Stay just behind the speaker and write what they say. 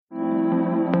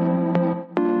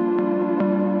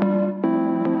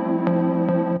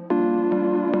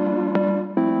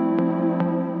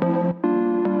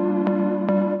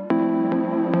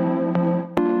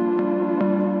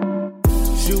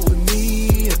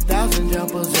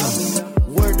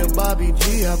Bobby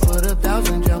G, I put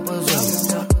 1,000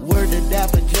 jumpers up. Word to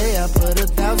Dapper J, I put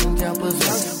 1,000 jumpers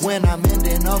up. When I'm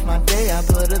ending off my day, I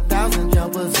put 1,000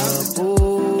 jumpers up.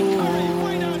 Ooh.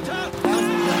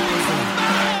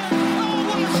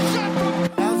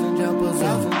 1,000 jumpers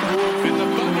up. In the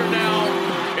Thunder now,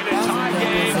 in a tie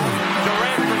game.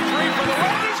 Durant for three for the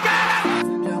win. He's got it!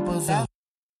 1,000 jumpers up.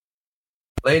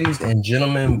 Ladies and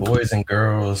gentlemen, boys and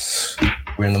girls,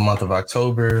 we're in the month of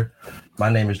October. My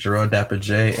name is Jerome Dapper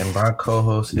J, and my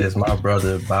co-host is my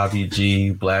brother Bobby G,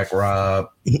 Black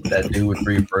Rob, that dude with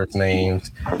 3 first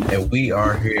names, and we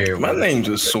are here. My name's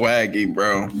just Swaggy,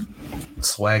 bro.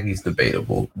 Swaggy's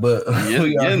debatable, but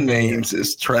Your names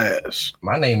is trash.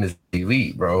 My name is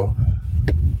Elite, bro.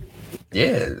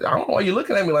 Yeah, I don't know why you're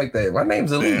looking at me like that. My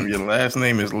name's Elite. Damn, your last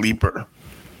name is Leaper.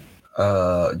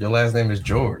 Your last name is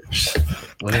George.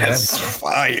 What is That's that?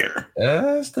 fire.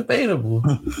 That's debatable.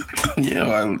 I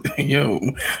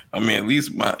mean, at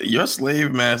least your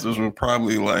slave masters were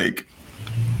probably like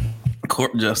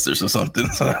court justice or something.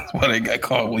 So that's why they got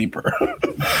called Leaper.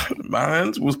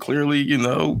 Mine was clearly,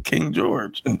 King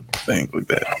George and things like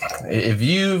that.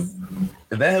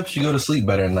 If that helps you go to sleep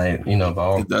better at night, by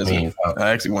all It doesn't. means.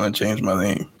 I actually want to change my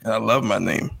name. I love my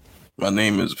name. My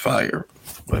name is Fire.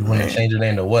 You want to change your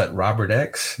name to what? Robert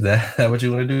X? That what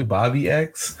you want to do? Bobby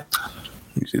X?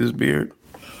 You see this beard?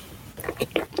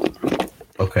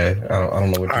 Okay, I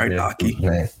don't know what All right, Docky.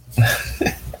 name.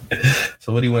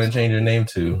 So what do you want to change your name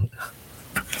to?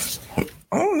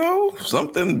 I don't know.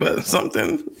 Something.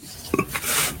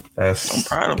 I'm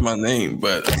proud of my name,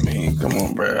 but I mean, come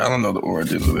on, bro. I don't know the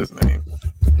origins of this name.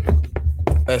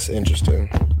 That's interesting.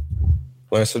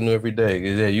 Learn something new every day.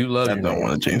 Yeah, you love I your don't name.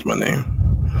 want to change my name.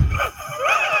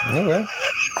 Okay.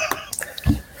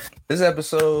 This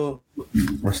episode,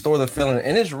 Restore the Feeling.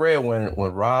 And it's rare when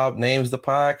Rob names the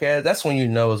podcast. That's when you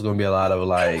know it's going to be a lot of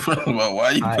like... Well,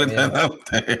 why you put that out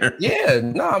there? Yeah,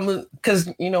 because,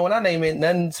 when I name it,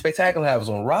 nothing spectacular happens.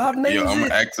 When Rob names I'm going it...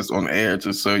 to act this on air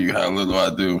to show you how little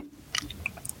I do.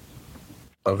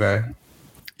 Okay.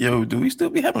 Yo, do we still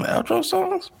be having outro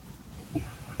songs?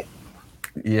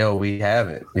 Yo, we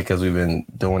haven't because we've been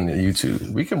doing the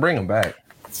YouTube. We can bring them back.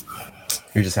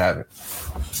 You just haven't.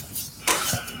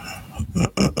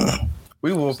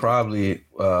 We will probably,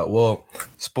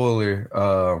 spoiler,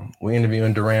 we're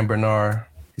interviewing Duran Bernard.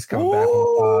 He's coming back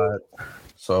on the pod.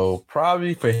 So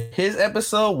probably for his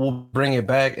episode, we'll bring it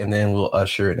back and then we'll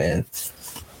usher it in.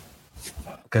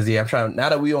 Because, I'm trying, now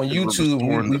that we on YouTube,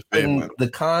 we're putting the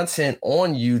content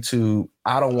on YouTube.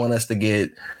 I don't want us to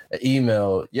get an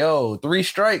email, 3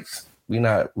 strikes. We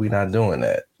not doing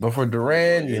that. But for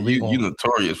Duran, you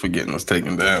notorious for getting us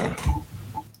taken down.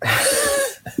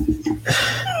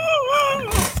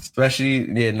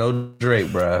 Especially, no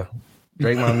Drake, bro.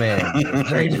 Drake, my man.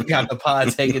 Drake got the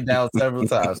pod taken down several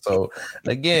times. So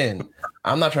again,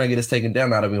 I'm not trying to get us taken down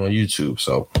now that we're on YouTube.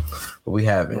 So, but we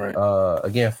haven't. Right.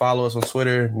 Again, follow us on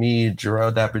Twitter. Me,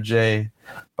 Jarrell Dapper J,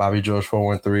 Bobby George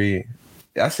 413.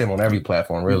 I see him on every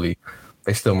platform, really.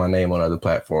 They steal my name on other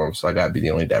platforms, so I gotta be the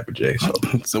only Dapper J. So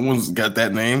someone's got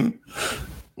that name.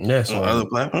 Yes, on other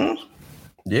platforms.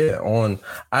 Yeah, on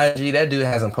IG, that dude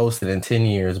hasn't posted in 10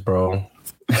 years, bro.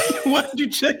 Why did you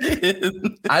check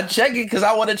it? I check it because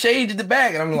I want to change it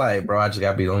back, and I'm like, bro, I just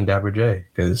gotta be the only Dapper J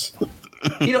because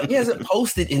he hasn't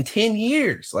posted in 10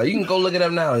 years. Like, you can go look it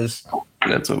up now.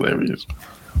 That's hilarious.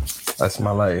 That's my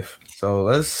life. So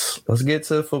let's get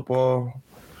to football.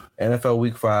 NFL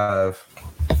Week 5.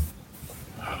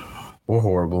 We're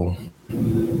horrible.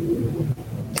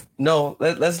 No,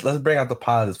 let's bring out the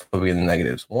positives before we get the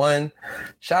negatives. One,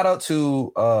 shout out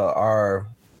to our,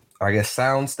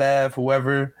 sound staff,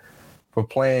 whoever, for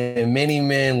playing Many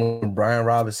Men when Brian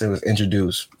Robinson was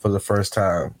introduced for the first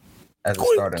time as a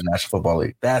starter in the National Football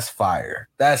League. That's fire.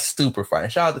 That's super fire.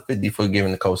 Shout out to 50 for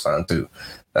giving the cosign too.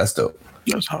 That's dope.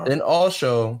 That's hard. And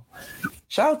also,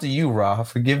 shout out to you, Rob,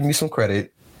 for giving me some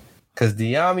credit. Because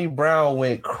De'Ami Brown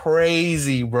went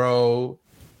crazy, bro.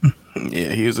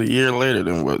 Yeah, he was a year later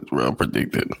than what Rob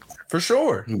predicted. For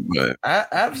sure. But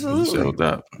absolutely. He showed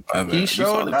up. He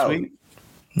showed up.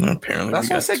 Apparently, that's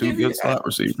we got 2 good slot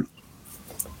receivers.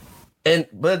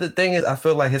 But the thing is, I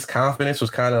feel like his confidence was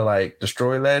kind of like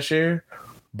destroyed last year.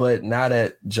 But now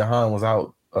that Jahan was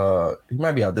out, he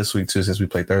might be out this week too, since we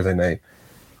played Thursday night.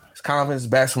 His confidence is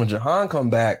back. So when Jahan come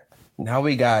back, now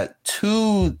we got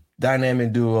 2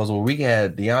 dynamic duos where we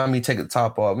had De'Ami take the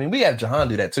top off. I mean, we had Jahan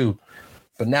do that too,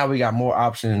 but now we got more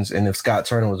options. And if Scott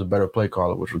Turner was a better play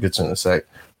caller, which we'll get to in a sec,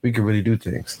 we could really do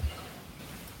things.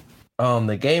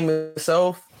 The game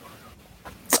itself,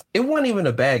 it wasn't even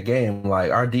a bad game.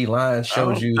 Like our D line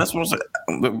shows you. That's what I'm saying.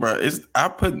 Look, bro, I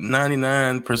put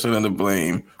 99% of the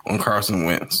blame on Carson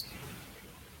Wentz.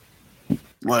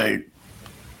 Like,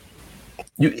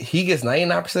 he gets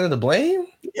 99% of the blame?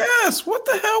 Yes. What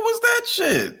the hell was that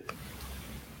shit?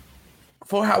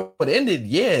 For how it ended,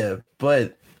 yeah,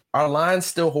 but our line's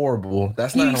still horrible.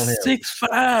 That's not on him.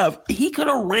 6'5". He could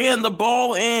have ran the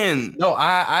ball in. No,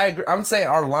 I agree. I'm saying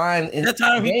our line in that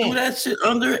time he threw that shit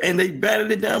under and they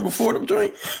batted it down before the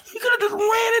joint. He could have just ran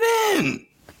it in.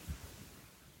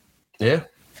 Yeah.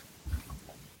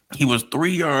 He was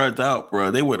 3 yards out,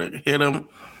 bro. They would have hit him.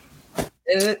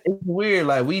 And it's weird.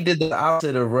 Like, we did the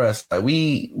opposite of Russ. Like,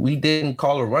 we didn't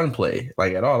call a run play,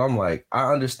 like, at all. I'm like,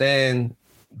 I understand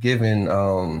given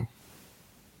the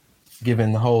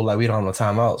whole, like, we don't have no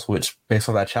timeouts, which based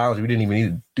on that challenge, we didn't even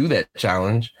need to do that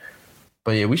challenge.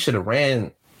 But yeah, we should have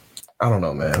ran. I don't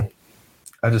know, man.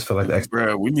 I just feel like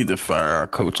bro, we need to fire our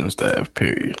coaching staff,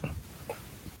 period.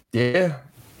 Yeah.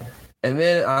 And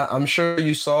then I'm sure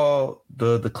you saw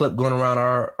the clip going around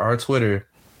our Twitter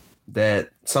that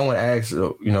someone asked,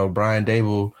 Brian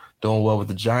Daboll doing well with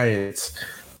the Giants,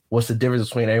 what's the difference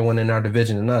between everyone in our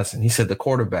division and us? And he said the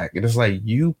quarterback. And it's like,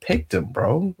 you picked him,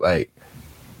 bro. Like,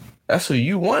 that's who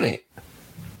you wanted.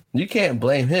 You can't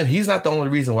blame him. He's not the only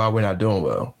reason why we're not doing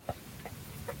well.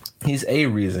 He's a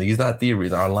reason. He's not the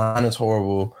reason. Our line is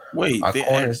horrible. Wait, our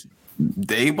corners.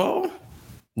 Daboll?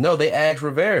 No, they asked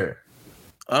Rivera.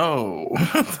 Oh.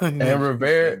 And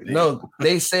Rivera, no,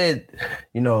 they said,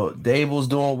 Daboll's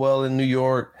doing well in New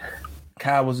York.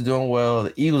 Cowboys are doing well.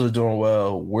 The Eagles are doing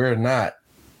well. We're not.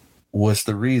 What's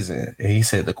the reason? And he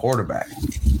said the quarterback.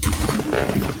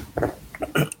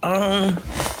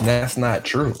 That's not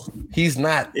true. He's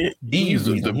not. He's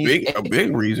a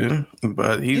big reason,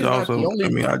 but he's also.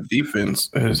 Our defense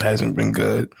hasn't been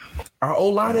good. Our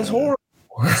O-line is horrible.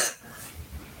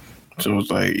 So it's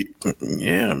like,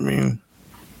 yeah, I mean,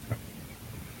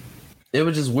 it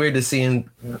was just weird to see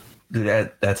him do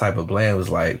that type of blame. It was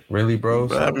like, really, bro?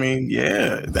 But I mean,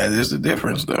 yeah, that is the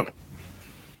difference, though.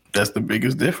 That's the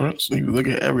biggest difference. You look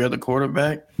at every other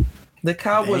quarterback. The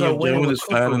Cowboys are winning with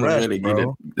Cooper Rush,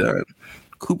 bro.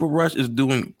 Cooper Rush is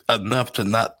doing enough to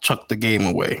not chuck the game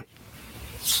away.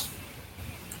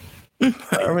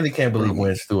 I really can't believe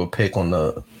Wentz threw a pick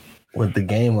with the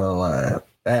game on the line.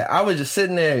 I was just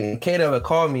sitting there and Kato had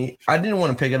called me. I didn't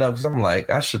want to pick it up because I'm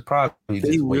like, I should probably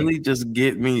just really just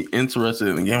get me interested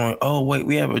in the game. I'm like, oh, wait,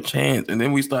 we have a chance. And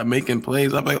then we start making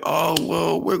plays. I'm like, oh,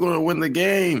 well, we're going to win the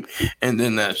game. And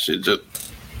then that shit just...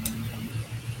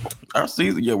 Our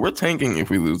season, yeah, we're tanking if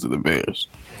we lose to the Bears.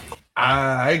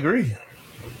 I agree.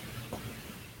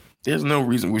 There's no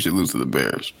reason we should lose to the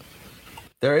Bears.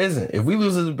 There isn't. If we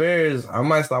lose to the Bears, I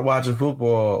might start watching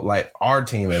football, like our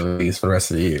team at least, for the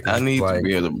rest of the year. I need to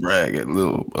be able to brag a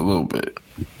little bit.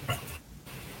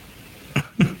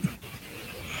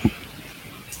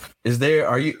 Is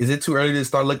it too early to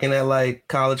start looking at like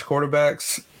college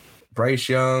quarterbacks? Bryce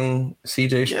Young,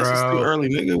 CJ Stroud. It's too early,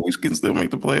 nigga. We can still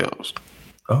make the playoffs.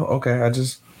 Oh, okay. I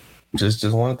just want to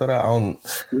throw that on.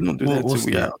 We don't do that till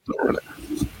we out.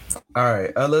 All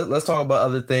right. Let's talk about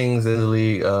other things in the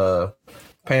league.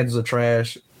 Panthers are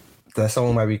trash. That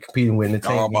someone might be competing with in the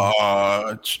tank.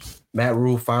 Matt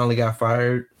Rule finally got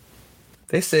fired.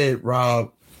 They said,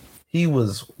 Rob, he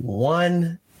was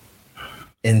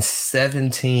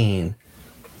 1-17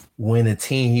 when the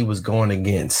team he was going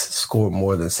against scored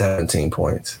more than 17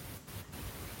 points.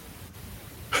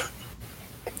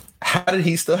 How did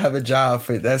he still have a job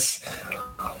for that's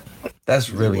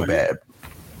really bad.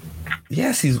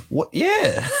 Yes,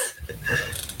 yeah.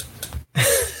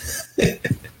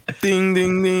 Ding,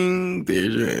 ding, ding.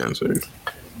 There's your answer.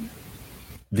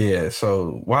 Yeah,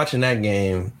 so watching that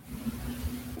game,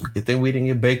 you think we didn't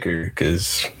get Baker?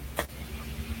 Because,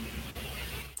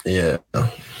 yeah.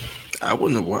 I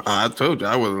wouldn't have. I told you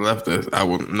I would have left this. I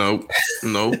would. Nope.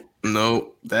 No.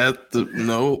 That's the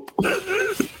nope.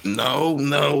 No.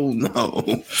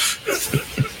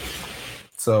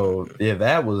 So yeah,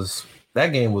 that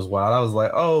game was wild. I was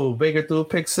like, oh, Baker threw a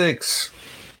pick 6.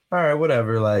 All right,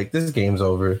 whatever. Like, this game's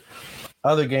over.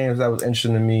 Other games that was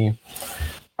interesting to me.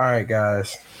 All right,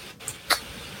 guys.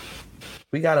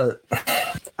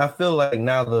 I feel like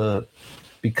now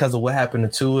because of what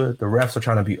happened to Tua, the refs are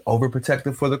trying to be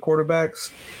overprotective for the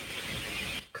quarterbacks.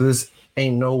 Because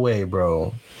ain't no way,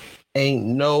 bro. Ain't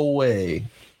no way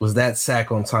was that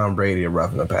sack on Tom Brady a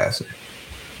roughing the passer.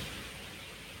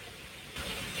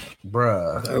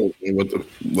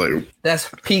 Bruh. That's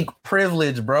peak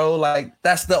privilege, bro. Like,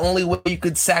 that's the only way you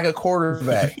could sack a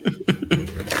quarterback.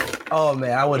 Oh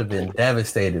man, I would have been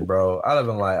devastated, bro. I'd have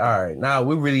been like, all right, now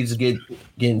we really just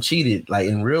getting cheated like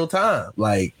in real time.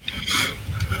 Like,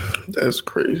 that's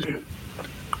crazy.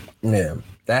 Yeah,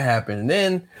 that happened. And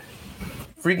then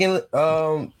freaking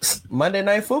Monday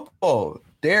Night Football.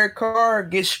 Derek Carr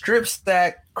gets strip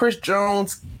sacked. Chris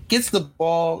Jones gets the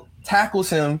ball, tackles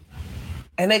him,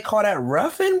 and they call that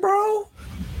roughing, bro.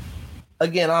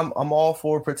 Again, I'm all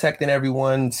for protecting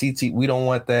everyone. CT, we don't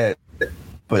want that,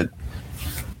 but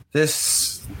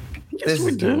this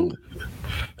we do.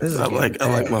 This is I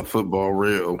like my football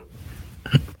real.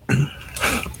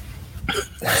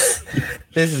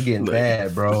 This is getting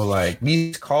bad, bro. Like,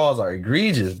 these calls are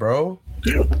egregious, bro.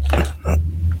 I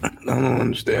don't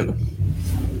understand them.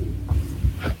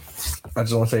 I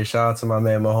just want to say shout out to my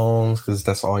man Mahomes, because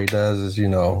that's all he does is,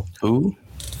 Who?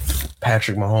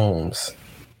 Patrick Mahomes,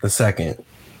 the second,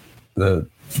 the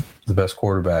best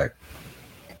quarterback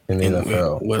in the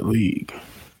NFL. What league?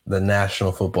 The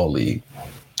National Football League.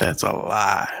 That's a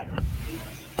lie.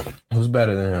 Who's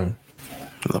better than him?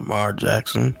 Lamar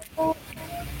Jackson.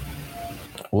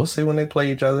 We'll see when they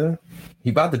play each other. He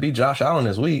about to beat Josh Allen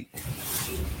this week.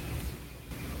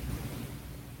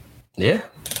 Yeah.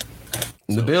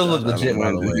 The Bills look legit,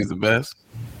 by the way. He's the best.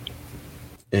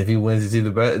 If he wins, he's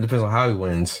either best. It depends on how he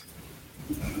wins.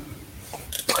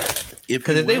 If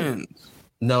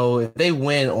they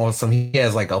win on some, he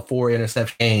has like a 4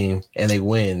 interception game and they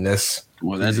win. Is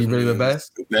he really the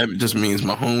best? That just means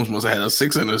Mahomes must have had a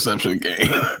 6 interception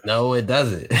game. No, it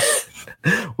doesn't.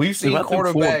 We've seen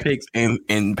quarterbacks 4 picks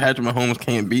and Patrick Mahomes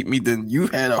can't beat me. Then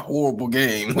you've had a horrible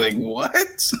game. Like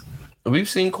what? We've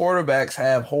seen quarterbacks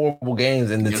have horrible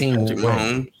games and the team will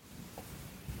win.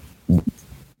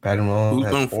 Patrick Mahomes.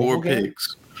 Who's done 4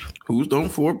 picks? Who's done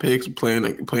 4 picks playing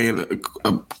a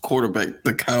quarterback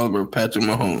the caliber of Patrick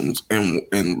Mahomes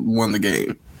and won the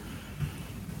game?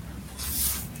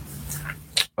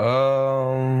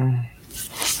 I'm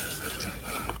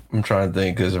trying to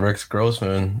think, because Rex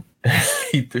Grossman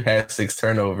he had 6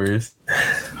 turnovers.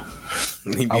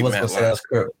 I was gonna say that's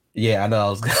Kurt. Yeah, I know. I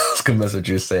was gonna mess with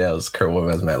you. Say that was Kurt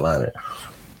Warner's Matt Leinart.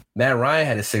 Matt Ryan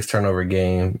had a 6 turnover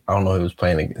game. I don't know who he was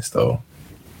playing against though.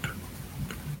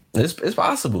 It's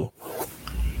possible.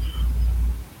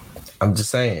 I'm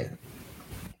just saying.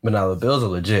 But now the Bills are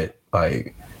legit.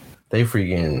 Like, they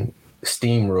freaking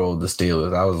steamrolled the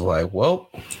Steelers. I was like, well,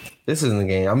 this isn't the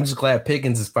game. I'm just glad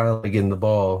Pickens is finally getting the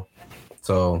ball.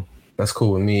 So that's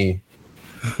cool with me.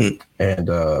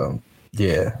 And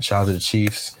yeah, shout out to the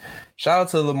Chiefs. Shout out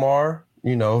to Lamar,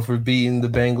 for beating the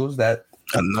Bengals. That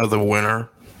another winner.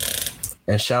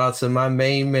 And shout out to my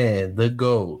main man, the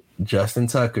GOAT, Justin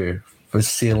Tucker, for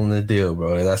sealing the deal,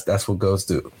 bro. That's what GOATs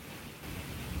do.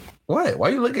 What? Why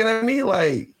are you looking at me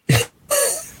like?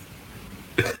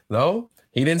 No,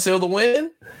 he didn't seal the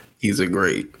win. He's a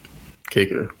great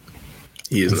kicker.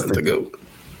 He is not the GOAT.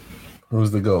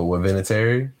 Who's the GOAT? What,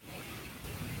 Vinatieri?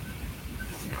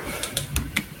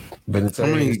 How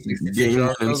many game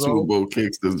and Super Bowl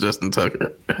kicks does Justin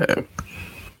Tucker have?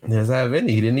 He doesn't have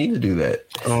any. He didn't need to do that.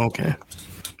 Oh, okay.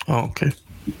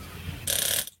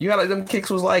 You got them kicks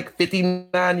was like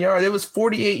 59 yards. It was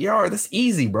 48 yards. That's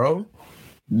easy, bro.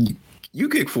 You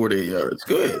kick 48 yards.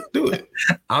 Go ahead. Do it.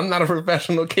 I'm not a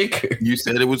professional kicker. You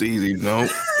said it was easy. No.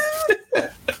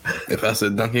 If I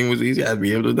said dunking was easy, I'd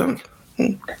be able to dunk.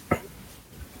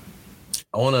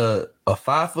 On a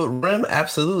 5-foot rim?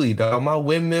 Absolutely, dog. My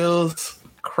windmills,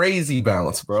 crazy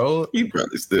bounce, bro. You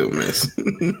probably still miss.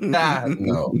 Nah,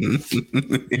 no. You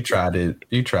tried it.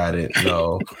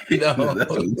 No.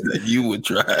 You would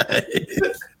try.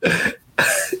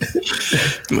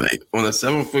 Like on a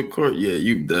 7-foot court, yeah,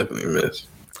 you definitely miss.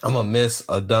 I'm gonna miss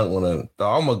a dunk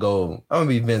I'm gonna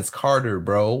be Vince Carter,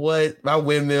 bro. What? My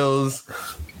windmills.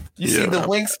 You see the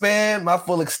wingspan? My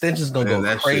full extension's gonna go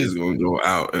that crazy. Shit's gonna go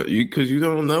out because you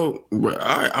don't know.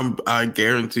 I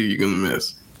guarantee you're gonna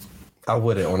miss. I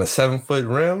wouldn't on a 7-foot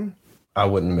rim. I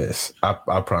wouldn't miss. I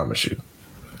promise you.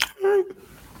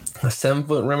 A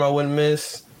 7-foot rim, I wouldn't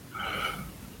miss.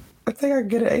 I think I could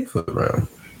get an 8-foot rim.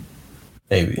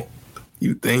 Maybe.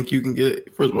 You think you can get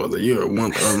it? First of all, you're a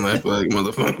one-arm athletic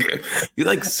motherfucker. You're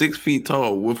like 6 feet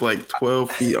tall with like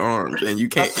 12 feet arms, and you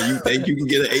can't. And you think you can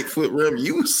get an 8-foot rim?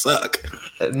 You suck.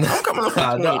 I'm coming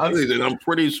up with and I'm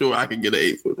pretty sure I can get an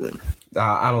 8-foot rim.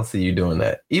 I don't see you doing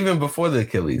that. Even before the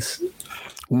Achilles.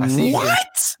 I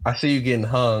see you getting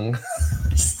hung.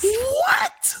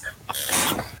 What?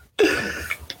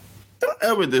 Don't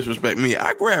ever disrespect me.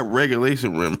 I grabbed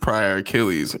regulation rim prior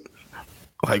Achilles.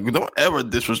 Like, don't ever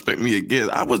disrespect me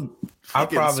again. I was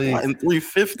squatting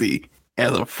 350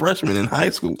 as a freshman in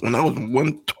high school when I was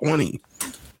 120.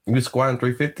 You was squatting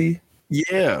 350?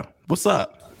 Yeah. What's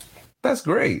up? That's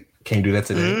great. Can't do that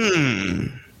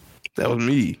today. That was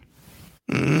me.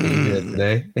 Can't do that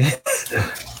today.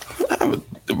 I was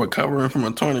recovering from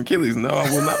a torn Achilles. No, I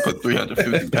will not put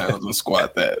 350 pounds and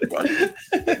squat that.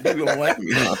 You don't like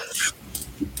me, huh?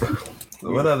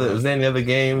 Was there any other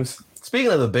games?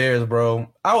 Speaking of the Bears, bro,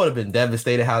 I would have been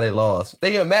devastated how they lost.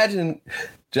 They imagine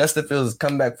Justin Fields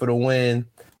come back for the win.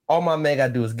 All my man got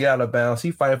to do is get out of bounds.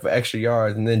 He fighting for extra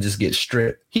yards and then just get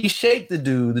stripped. He shaped the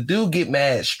dude. The dude get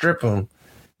mad, strip him,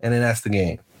 and then that's the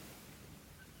game.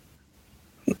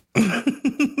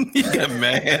 He got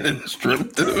mad and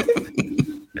stripped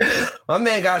him. My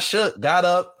man got shook, got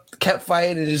up, kept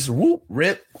fighting, and just whoop,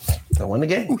 rip. I won the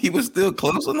game. He was still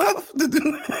close enough to do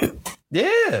that.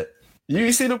 Yeah.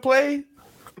 You see the play?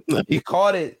 He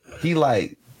caught it. He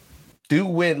dude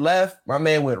went left. My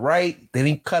man went right. Then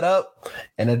he cut up,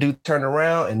 and the dude turned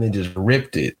around and then just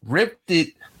ripped it.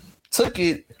 Took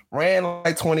it, ran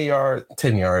like 10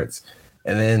 yards,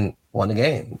 and then won the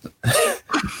game.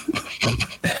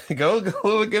 Go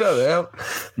look it up,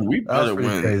 man. We better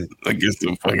win crazy against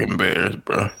the fucking Bears,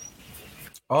 bro.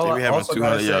 We having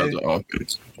 200 yards of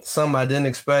offense. Something I didn't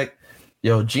expect.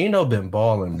 Yo, Geno been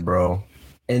balling, bro.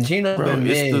 And Geno been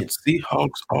mid. It's the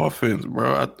Seahawks offense,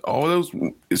 bro.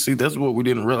 That's what we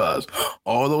didn't realize.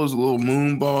 All those little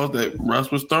moon balls that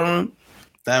Russ was throwing,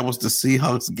 that was the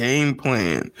Seahawks game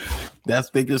plan.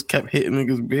 They just kept hitting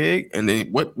niggas big. And then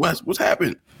what's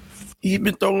happened? He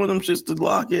been throwing them shits to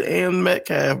Lockett and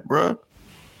Metcalf, bro.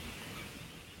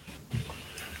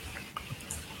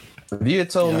 If you had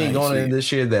told me going into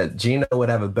this year that Geno would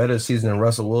have a better season than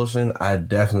Russell Wilson, I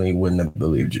definitely wouldn't have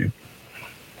believed you.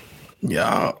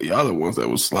 Y'all the ones that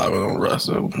was slobbing on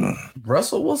Russell.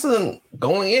 Russell Wilson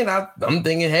going in, I'm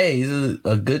thinking, hey, he's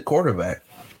a good quarterback.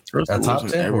 Russell top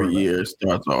 10 every year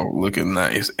starts off looking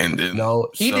nice, and then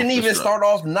he didn't even start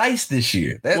off nice this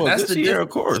year. That's this year, of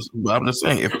course. But I'm just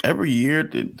saying, if every year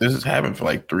this has happened for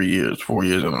like 4 years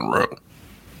in a row,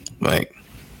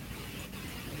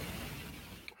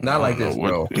 not like this,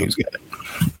 bro. He's got.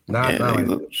 Not he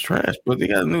looks trash, but they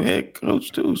got a new head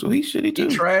coach too, so he's shitty too.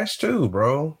 He trash too,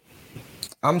 bro.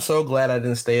 I'm so glad I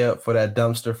didn't stay up for that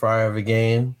dumpster fire of a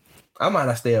game. I might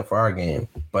not stay up for our game,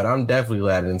 but I'm definitely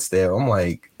glad I didn't stay up. I'm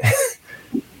like,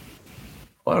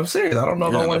 well, I'm serious. I don't know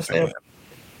if I want to stay up.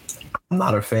 I'm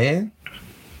not a fan.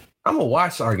 I'm going to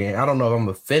watch our game. I don't know if I'm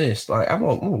going to finish. I'm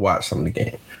going to watch some of the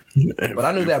game. But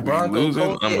I knew that Broncos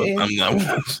game. I'm not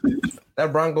watching.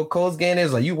 That Broncos Colts game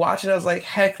is you watching it? I was like,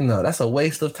 heck no. That's a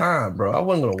waste of time, bro. I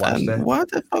wasn't going to watch that. Why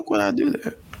the fuck would I do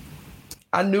that?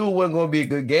 I knew it wasn't going to be a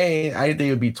good game. I didn't think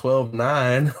it would be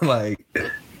 12-9.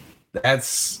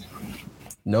 That's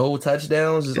no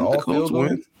touchdowns, just all field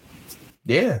goals.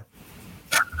 Yeah.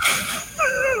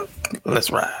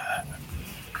 Let's ride.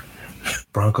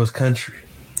 Broncos country.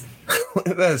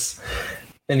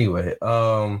 Anyway.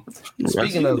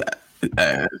 Speaking of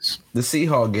the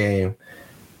Seahawks game,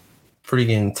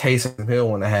 freaking Taysom Hill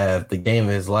want to have the game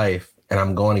of his life, and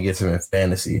I'm going to get him in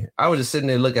fantasy. I was just sitting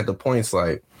there looking at the points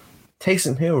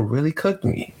Taysom Hill really cooked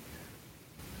me.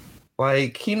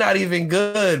 He not even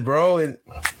good, bro. And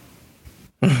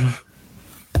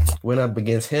went up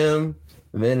against him.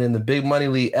 Then in the big money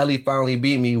league, Ellie finally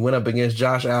beat me. Went up against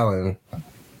Josh Allen.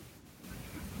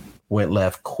 Went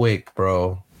left quick,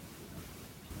 bro.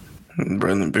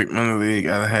 Bro, in the big money league,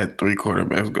 I had 3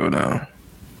 quarterbacks go down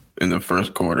in the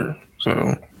first quarter.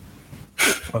 So,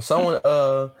 someone,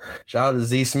 shout out to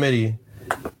Z Smitty.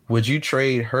 Would you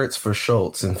trade Hurts for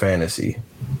Schultz in fantasy?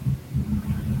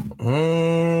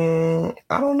 I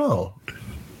don't know.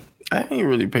 I ain't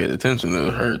really paid attention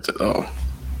to Hurts at all.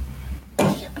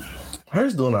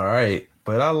 Hurts doing all right,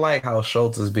 but I like how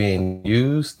Schultz is being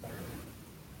used.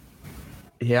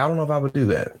 Yeah, I don't know if I would do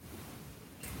that.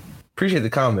 Appreciate the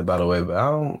comment, by the way, but I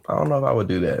don't know if I would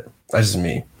do that. That's just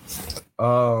me.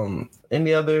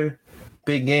 Any other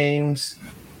big games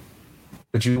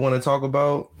that you want to talk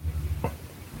about?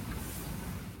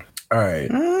 All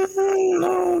right. No, I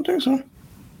don't think so.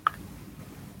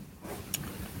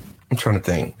 I'm trying to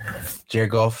think.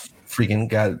 Jared Goff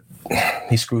freaking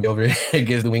he screwed over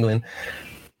against New England.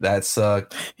 That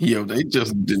sucked. Yo, they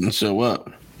just didn't show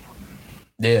up.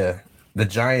 Yeah. The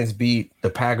Giants beat the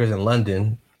Packers in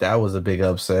London. That was a big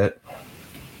upset.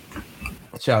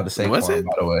 Shout out to Saquon,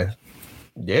 by the way.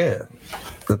 Yeah.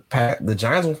 The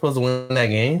Giants were supposed to win that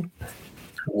game.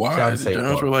 Why? The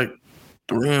Giants were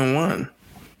 3-1.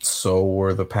 So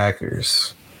were the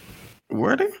Packers.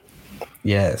 Were they?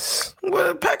 Yes. Well,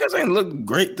 the Packers ain't looked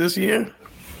great this year.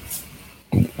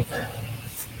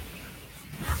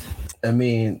 I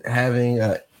mean, having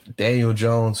Daniel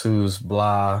Jones, who's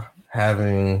blah,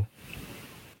 having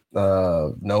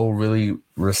no really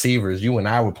receivers. You and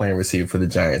I were playing receiver for the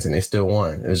Giants, and they still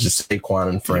won. It was just Saquon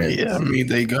and friends. Yeah, I mean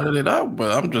they gutted it out,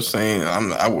 but I'm just saying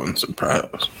I wasn't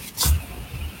surprised.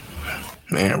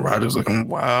 Man, Rodgers looking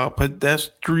wild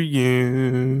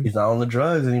pedestrian. He's not on the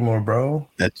drugs anymore, bro.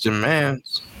 That's your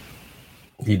man's.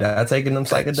 He died taking them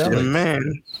That's your psychedelics.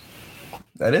 man.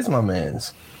 That is my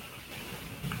man's.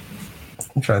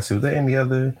 I'm trying to see if there any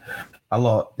other. I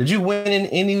lost. Did you win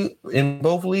in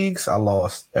both leagues? I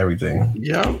lost everything.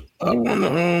 Yeah, I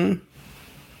won.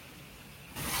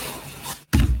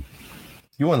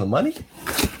 You won the money?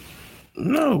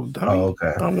 No, dog. Oh,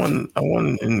 okay. I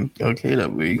won in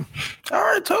that league. I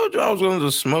already told you I was going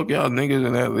to smoke y'all niggas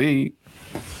in that league.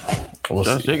 We'll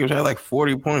Josh see. Jacobs had like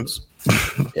 40 points.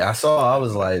 Yeah, I saw. I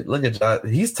was like, look at Josh.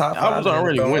 He's top five. I was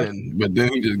already winning, but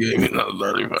then he just gave me another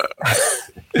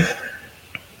 35.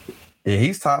 Yeah,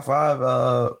 he's top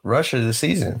 5 rusher this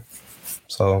season.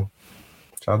 So,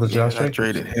 shout out to Josh I Jacobs.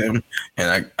 traded him,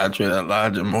 and I traded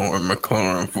Elijah Moore and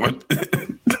McLaurin for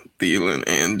Thielen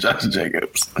and Josh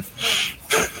Jacobs.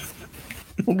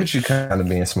 Look at you kind of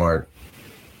being smart.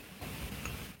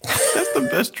 That's the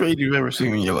best trade you've ever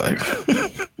seen in your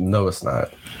life. No, it's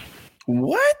not.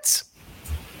 What?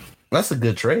 That's a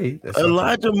good trade. That's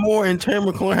Elijah Moore and Terry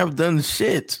McLaurin have done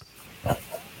shit.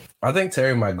 I think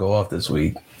Terry might go off this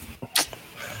week.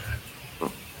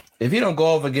 If he don't go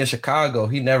off against Chicago,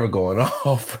 he never going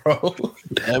off, bro.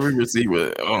 Every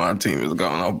receiver on our team is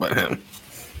going off but him.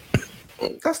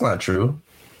 That's not true.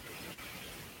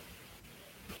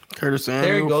 Curtis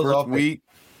Terry Samuel, goes first off week.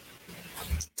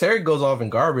 Terry goes off in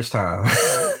garbage time.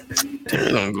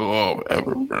 Terry don't go off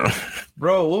ever, bro.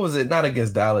 Bro, what was it? Not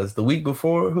against Dallas. The week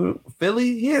before,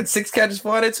 Philly? He had 6 catches for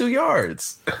 102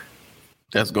 yards.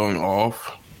 That's going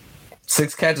off.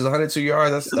 6 catches, 102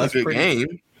 yards. That's That's a good pretty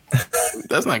game.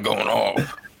 That's not going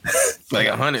off. Like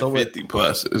 150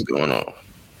 plus is going off.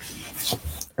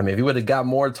 I mean, if he would have got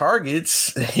more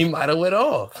targets, he might have went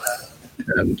off.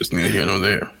 I'm just neither here nor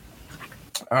there.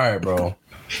 All right, bro.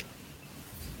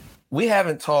 We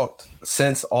haven't talked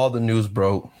since all the news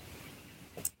broke.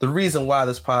 The reason why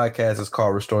this podcast is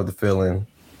called Restore the Feeling.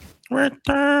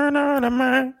 Return of the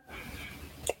man.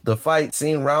 The fight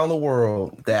seen around the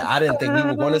world that I didn't think we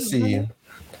were going to see.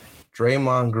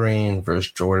 Draymond Green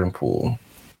versus Jordan Poole.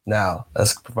 Now,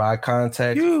 let's provide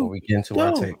context before we get into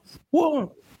our takes.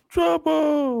 What?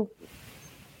 Trouble.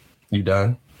 You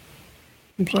done?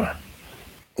 I'm sorry.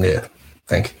 Yeah.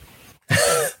 Thank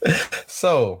you.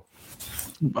 So,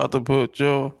 About to put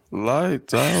your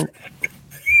lights out.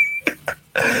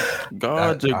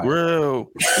 Guard your grill.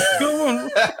 Going.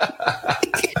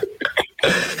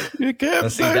 You can't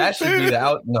let's see. That should be the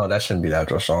out. No, that shouldn't be the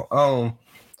outro song.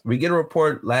 We get a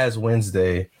report last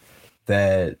Wednesday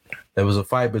that there was a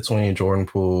fight between Jordan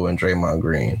Poole and Draymond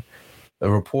Green. A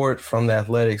report from the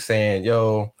Athletic saying,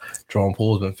 "Yo, Jordan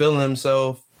Poole's been feeling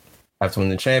himself after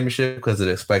winning the championship because of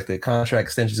the expected contract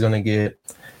extension he's going to get."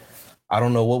 I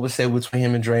don't know what was said between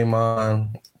him and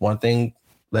Draymond. One thing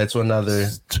led to another.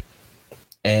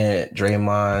 And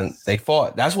Draymond, they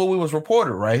fought. That's what we was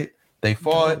reported, right? They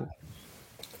fought.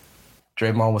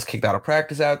 Draymond was kicked out of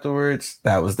practice afterwards.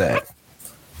 That was that.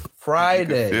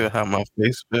 Friday. Feel how my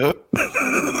face felt.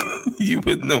 You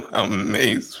would know how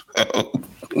Mace felt.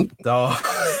 Dog.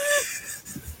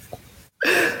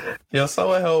 Yo,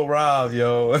 someone help Rob,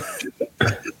 yo.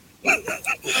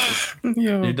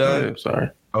 Yo, You done? yeah, sorry.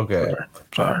 Okay.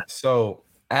 Sorry. So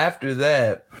after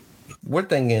that, we're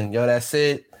thinking, yo, that's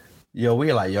it. Yo,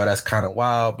 we're like, yo, that's kind of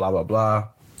wild, blah, blah, blah.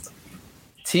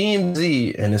 Team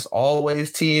Z, and it's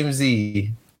always Team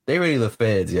Z, they ready the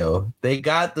feds, yo. They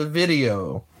got the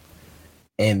video.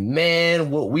 And man,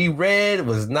 what we read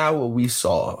was not what we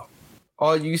saw.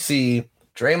 All you see,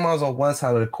 Draymond's on one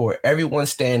side of the court. Everyone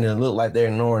standing, look like they're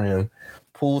ignoring him.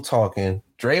 Poole talking.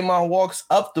 Draymond walks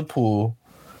up the Poole.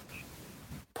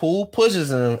 Poole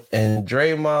pushes him, and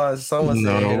Draymond, someone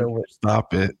said,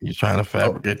 Stop it. You're trying to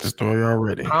fabricate the story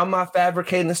already. how am I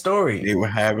fabricating the story? They were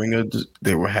having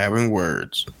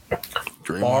words.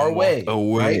 Draymond Far away. walked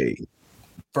away.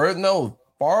 Right?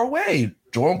 Far away.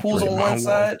 Jordan Poole's on one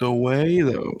side. Walked away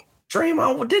though.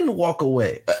 Draymond didn't walk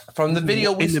away. From the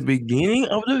video, In the beginning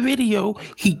of the video,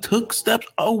 he took steps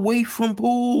away from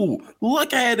Poole.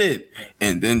 Look at it.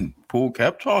 And then Poole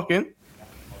kept talking.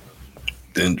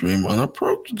 Then Draymond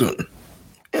approached him.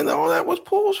 And all that was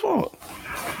Poole's fault.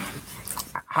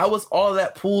 how was all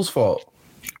that Poole's fault?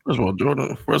 First of all,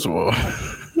 Jordan.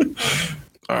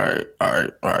 All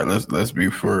right. Let's be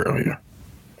for real here.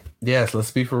 Yes,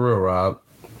 let's be for real, Rob.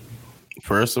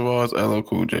 First of all, it's LL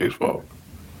Cool J's fault.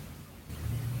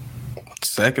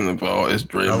 Second of all, it's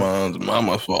Draymond's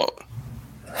mama's fault.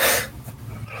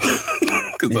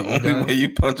 Because the only way you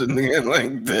punch a nigga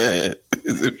like that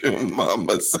is if your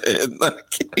mama said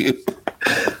knock you.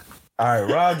 All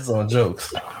right, Rob's on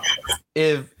jokes.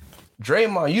 If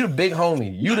Draymond, you the big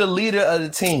homie, you the leader of the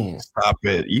team. Stop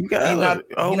it. You guys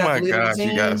oh my God,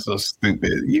 you guys are so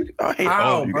stupid. I hate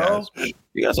all of you guys.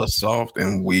 You guys are soft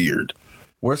and weird.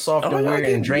 We're soft and weird,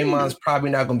 and Draymond's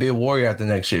probably not going to be a Warrior after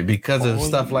next year because of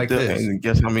stuff like this. And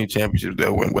guess how many championships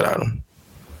they'll win without him?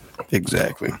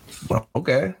 Exactly. Well,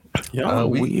 okay. Y'all are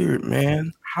weird,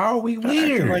 man. How are we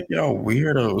weird? Like y'all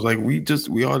weirdos. Like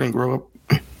we all didn't grow up.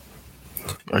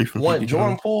 Are you from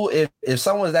Jordan Poole, if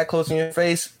someone's that close in your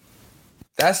face,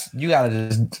 you gotta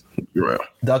just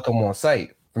duck them on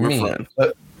sight. We're friends.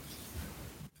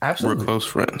 Absolutely. We're close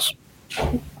friends.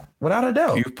 Without a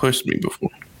doubt. You've pushed me before.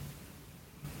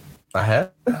 I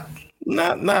have?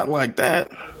 Not like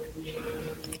that.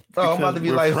 Oh, I'm about to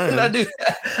be like, what did I do?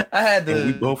 I had to. And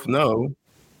we both know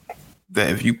that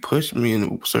if you push me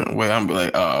in a certain way, I'm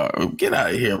like, get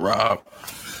out of here, Rob.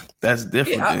 That's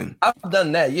different. I've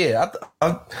done that. Yeah.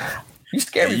 You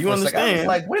scared me. You understand?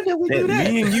 Like, when did we do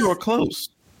that? Me and you are close.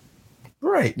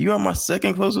 Right. You are my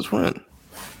second closest friend.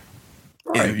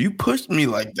 Right. And if you pushed me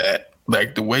like that,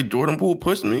 like the way Jordan Poole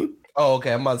pushed me. Oh,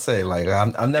 okay. I'm about to say, like,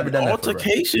 I've never done that.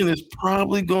 Altercation is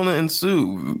probably going to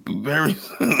ensue very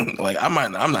soon. Like, I'm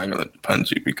not going to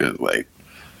punch you because, like,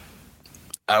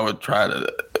 I would try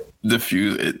to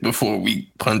diffuse it before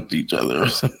we punch each other or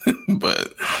something.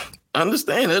 But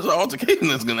understand, there's an altercation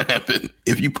that's going to happen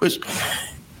if you push.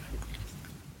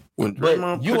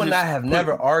 But you and I have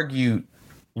never argued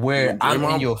where I'm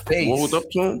in your face. What was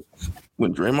up to him?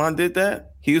 When Draymond did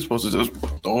that, he was supposed to just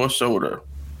throw a shoulder.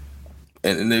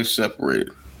 And then they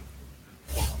separated.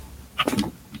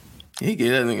 He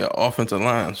gave that nigga offensive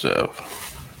line shove.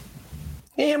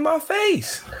 He in my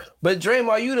face. But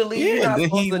Draymond, you the leader. Yeah, then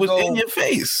he was in your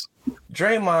face.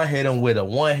 Draymond hit him with a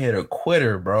one-hitter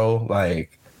quitter, bro.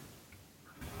 Like,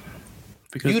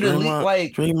 because you the leader,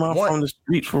 like Draymond from the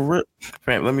street for real.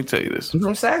 Fam, let me tell you this. He's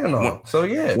from Saginaw. So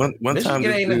yeah. One time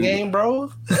get in the game,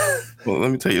 bro. Well,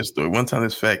 let me tell you a story. One time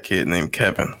this fat kid named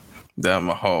Kevin down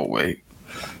my hallway.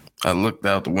 I looked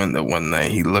out the window one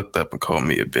night. He looked up and called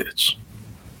me a bitch.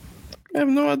 I have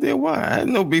no idea why. I had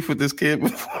no beef with this kid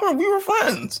before. We were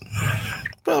friends.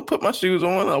 But I put my shoes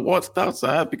on. I walked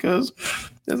outside because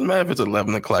it doesn't matter if it's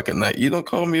 11 o'clock at night. You don't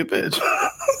call me a bitch.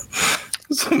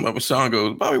 So Sean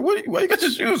goes, Bobby, why you got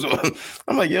your shoes on?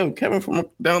 I'm like, yo, Kevin from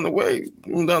down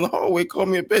the hallway called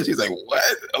me a bitch. He's like,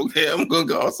 what? Okay, I'm going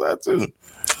to go outside too.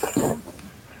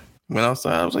 Went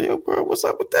outside. I was like, yo, bro, what's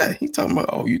up with that? He talking about,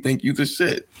 oh, you think you the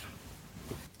shit.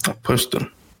 I pushed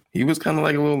him. He was kind of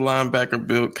like a little linebacker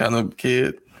built kind of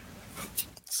kid.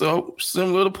 So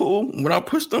similar to Poole, when I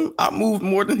pushed him, I moved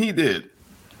more than he did.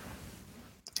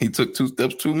 He took 2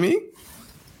 steps to me,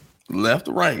 left,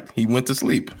 right. He went to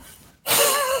sleep.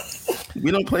 We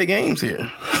don't play games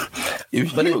here.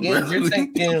 But again, you're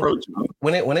thinking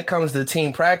when it comes to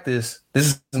team practice,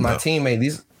 this is my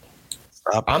teammate.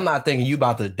 I'm not thinking you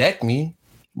about to deck me.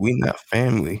 We not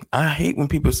family. I hate when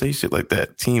people say shit like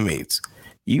that. Teammates.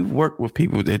 You work with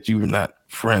people that you're not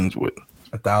friends with.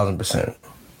 1,000%.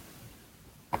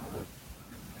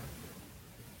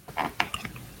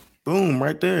 Boom,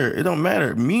 right there. It don't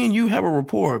matter. Me and you have a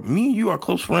rapport. Me and you are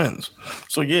close friends.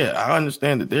 So yeah, I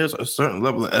understand that there's a certain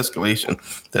level of escalation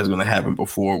that's going to happen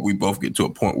before we both get to a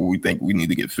point where we think we need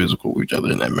to get physical with each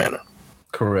other in that manner.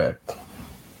 Correct.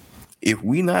 If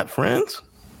we not friends,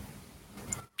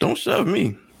 don't shove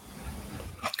me.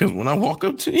 Because when I walk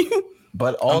up to you,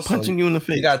 but also, I'm punching you in the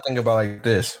face. You got to think about like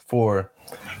this. For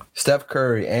Steph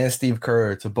Curry and Steve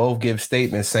Kerr to both give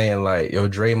statements saying like, yo,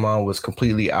 Draymond was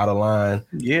completely out of line.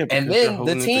 Yeah. And then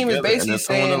the team is basically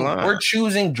saying we're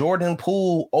choosing Jordan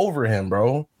Poole over him,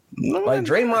 bro. No, like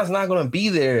Draymond's not going to be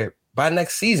there by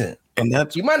next season. And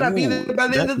that's you might not be there by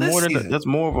the end of this season. That's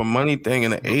more of a money thing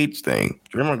and an age thing.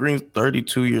 Draymond Green's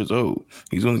 32 years old.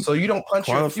 He's going to so you don't punch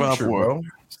your future, bro.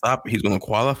 Stop. He's going to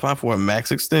qualify for a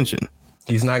max extension.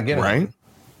 He's not getting right.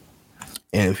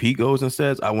 And if he goes and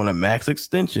says, I want a max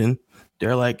extension,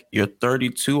 they're like, you're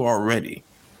 32 already.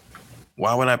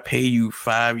 Why would I pay you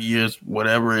 5 years,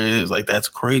 whatever it is? Like, that's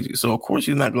crazy. So, of course,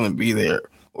 he's not going to be there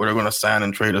or they're going to sign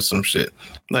and trade or some shit.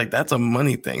 Like, that's a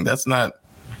money thing. That's not.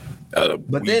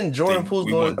 But then Jordan Poole's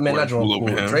going, I mean, not Jordan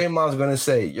Poole. Draymond's going to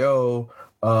say, yo,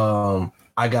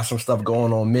 I got some stuff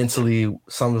going on mentally.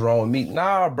 Something's wrong with me.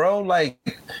 Nah, bro. Like,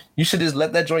 you should just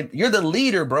let that joint. You're the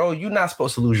leader, bro. You're not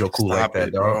supposed to lose your cool like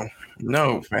that, bro.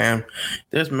 No, fam.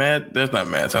 There's not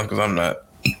mad time because I'm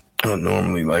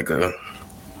normally like I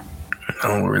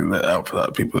don't really let out for a lot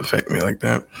of people affect me like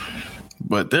that.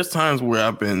 But there's times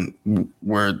where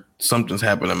where something's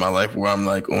happened in my life where I'm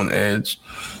like on edge,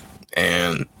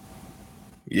 and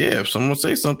yeah, if someone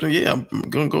say something, yeah, I'm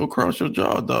gonna go across your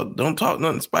jaw, dog. Don't talk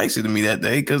nothing spicy to me that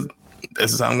day, because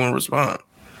this is how I'm gonna respond.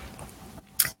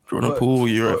 Jordan Poole,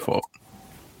 you're at fault.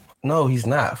 No, he's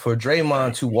not. For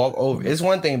Draymond to walk over, it's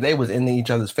one thing if they was in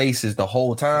each other's faces the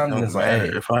whole time. It It's don't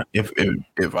matter. like, hey,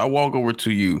 If I walk over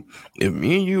to you, if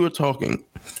me and you are talking,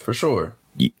 for sure.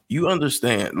 you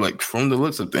understand, like from the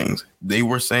looks of things, they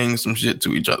were saying some shit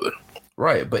to each other.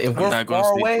 Right, but if we're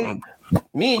far away,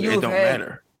 me and you it have don't had,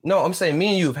 matter. No, I'm saying me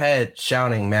and you have had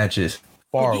shouting matches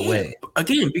far away.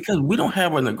 Again, because we don't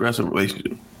have an aggressive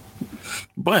relationship.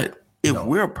 But if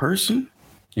we're a person,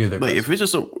 You're the like if it's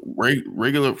just a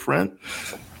regular friend,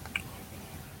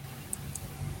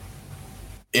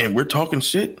 and we're talking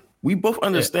shit, we both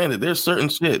understand that there's certain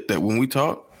shit that when we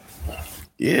talk,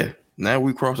 now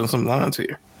we crossing some lines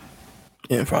here.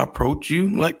 And if I approach you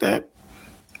like that,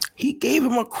 he gave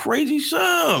him a crazy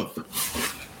shove.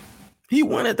 He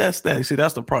wanted that stack. See,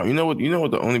 that's the problem. You know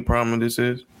what the only problem with this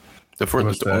is?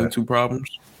 Only two problems.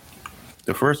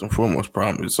 The first and foremost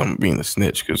problem is someone being a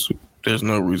snitch, because there's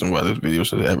no reason why this video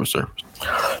should have ever surfaced.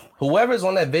 Whoever's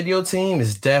on that video team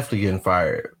is definitely getting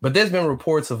fired. But there's been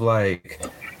reports of like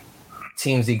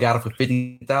teams he got it for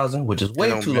 50,000, which is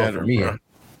way too low for me. Bro.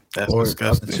 That's or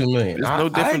disgusting. Up to $2 million. It's no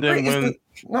different than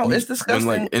when it's disgusting.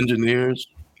 When like engineers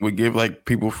would give like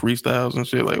people freestyles and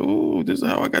shit, like, "Ooh, this is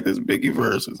how I got this Biggie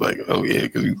verse." It's like, oh yeah,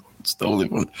 because you stole it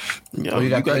from. You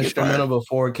got the instrumental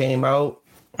before it came out.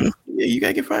 Yeah, you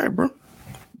gotta get fired, bro.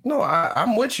 No,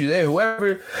 I'm with you there.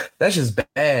 Whoever, that's just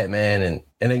bad, man.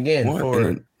 And again,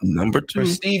 number two, for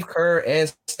Steve Kerr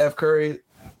and Steph Curry,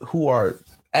 who are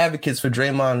advocates for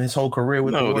Draymond his whole career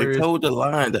with the Warriors. They told the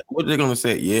line that what are they gonna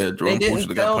say? Yeah, Jordan Poole should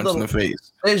have got punched in the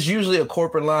face. There's usually a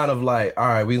corporate line of like, all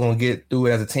right, we're gonna get through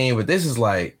it as a team, but this is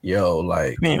like, yo,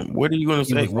 like, man, what are you gonna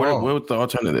say? What was the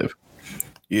alternative?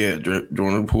 Yeah,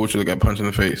 Jordan Poole should have got punched in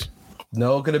the face.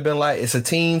 No, it could have been like, it's a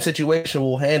team situation.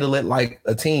 We'll handle it like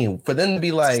a team. For them to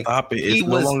be like, stop it. It's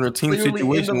no longer a team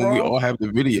situation when we all have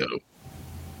the video.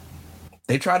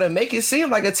 They try to make it seem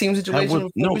like a team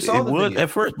situation. It was at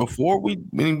first. Before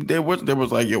there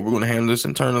was like, yo, we're gonna handle this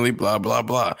internally, blah blah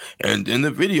blah, and then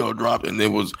the video dropped, and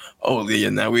it was, oh yeah,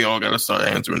 now we all got to start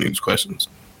answering these questions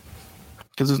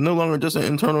because it's no longer just an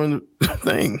internal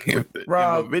thing.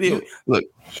 Rob, video. Look,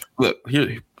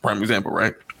 here, prime example,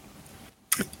 right?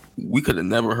 We could have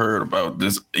never heard about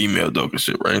this email Doka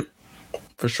shit, right?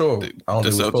 For sure. The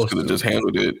Celtics could have just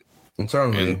handled it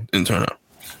internally. Internal.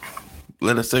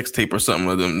 Let a sex tape or something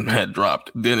of them had dropped,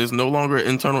 then it's no longer an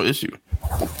internal issue.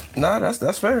 Nah,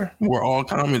 that's fair. We're all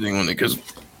commenting on it because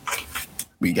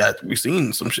we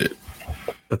seen some shit.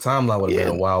 The timeline would have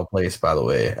been a wild place, by the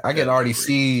way. I can already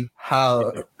see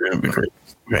how.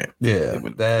 Yeah,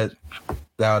 that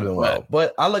would have been wild.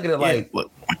 But I look at it like,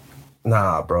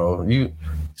 nah, bro.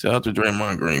 Shout out to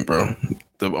Draymond Green, bro.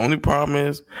 The only problem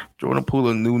is Jordan Poole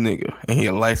a new nigga, and he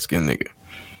a light skinned nigga.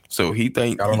 So he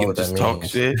think he can just talk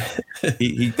shit.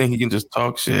 he think he can just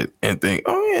talk shit and think,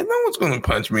 oh yeah, no one's gonna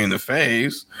punch me in the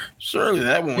face. Surely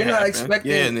that won't happen. You're not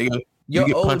expecting, yeah, nigga. You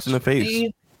get punched in the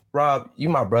face. Rob, you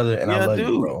my brother, and I love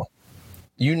you, bro.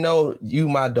 You know, you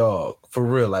my dog for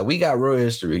real. Like, we got real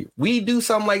history. We do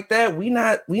something like that, we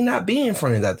not being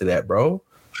friends after that, bro.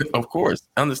 Of course,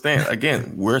 understand.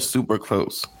 Again, we're super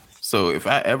close. So if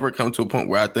I ever come to a point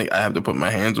where I think I have to put my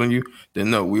hands on you,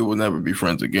 then no, we will never be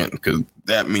friends again, because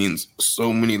that means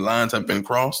so many lines have been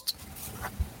crossed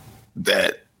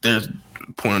that there's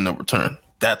a point of no return.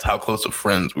 That's how close of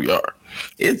friends we are.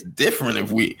 It's different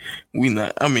if we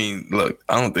not. I mean, look,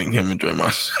 I don't think him and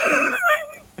Draymond.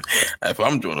 If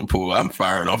I'm Jordan Poole, I'm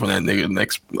firing off on that nigga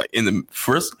next, like in the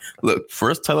first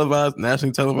televised,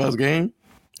 nationally televised game.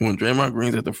 When Draymond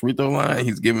Green's at the free throw line,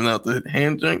 he's giving out the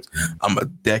hand drinks, I'm going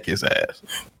to deck his ass.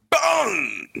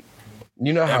 Boom!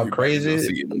 You know how crazy it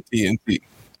is? TNT.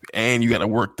 And you got to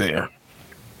work there.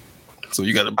 So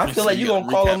you got to. I feel like you're going to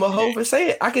call him a hoe for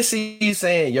saying it. I can see you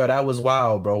saying, yo, that was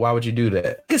wild, bro. Why would you do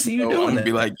that? I can see you doing that.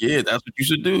 Be like, yeah, that's what you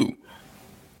should do.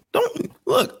 Don't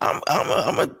look, I'm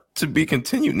a to be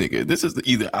continued, nigga. This is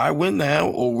either I win now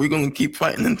or we're going to keep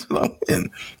fighting until I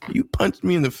win. You punched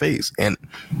me in the face, and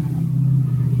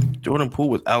Jordan Poole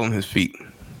was out on his feet.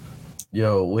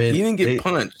 Yo, when he didn't get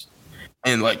punched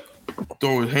and like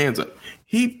throw his hands up.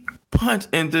 He punched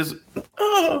and just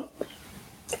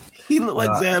he looked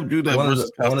like Zab drew that.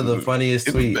 One of the funniest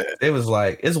tweets. It was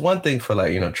like, it's one thing for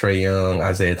like, Trae Young,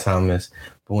 Isaiah Thomas,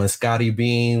 but when Scottie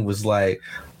Beam was like,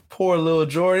 poor little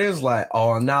Jordan, it was like,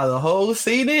 oh, now the whole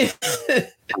scene is.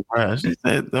 She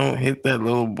said, don't hit that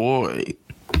little boy.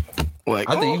 Like,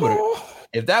 I think you would have.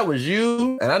 if that was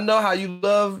you, and I know how you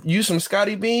love you some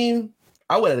Scotty Beam,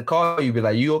 I would have called you, be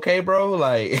like, "You okay, bro?"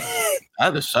 Like,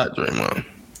 I just shot Draymond.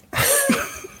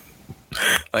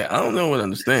 Like, I don't know what to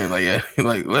understand. Like, yeah,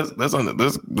 like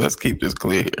let's keep this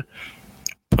clear here.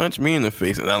 Punch me in the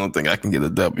face, and I don't think I can get a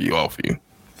W off you.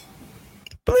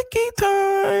 Blicky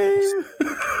time.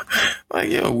 Like,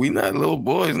 yo, we not little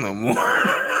boys no more.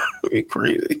 We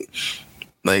crazy.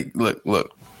 Like, look.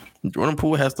 Jordan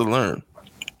Poole has to learn.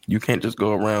 You can't just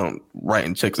go around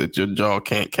writing checks that your jaw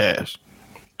can't cash.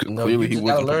 No, you just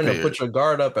gotta learn to put your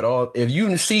guard up at all. If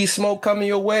you see smoke coming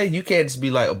your way, you can't just be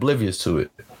like oblivious to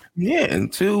it. Yeah,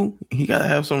 and two, he gotta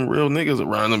have some real niggas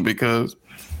around him because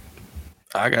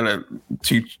I gotta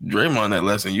teach Draymond that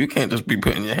lesson. You can't just be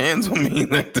putting your hands on me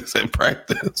like this at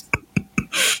practice.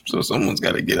 So someone's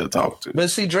got to get a talk to. But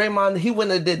see, Draymond, he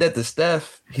wouldn't have did that to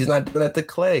Steph. He's not doing that to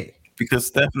Clay. Because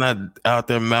Steph not out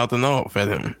there mouthing off at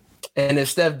him. And if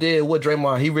Steph did, what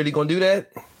Draymond, he really gonna do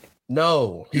that?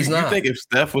 No, he's not. You think if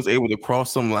Steph was able to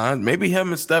cross some lines, maybe him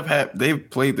and Steph they've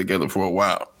played together for a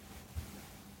while.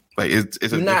 Like it's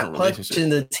you're not punching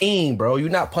the team, bro. You're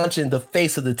not punching the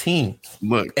face of the team.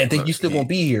 Look, and think you still gonna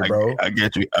be here, bro. I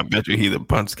get you. I bet you he'd have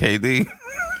punched KD.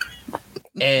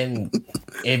 And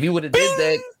if he would have did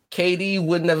that, KD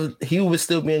wouldn't have. He would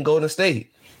still be in Golden State.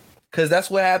 Because that's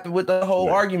what happened with the whole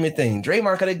argument thing.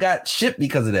 Draymond could have got shipped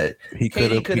because of that. He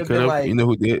could have been like, you know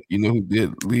who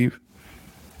did leave?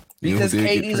 Because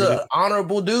KD's an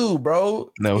honorable dude,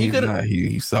 bro. No, he's not.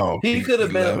 He saw. He could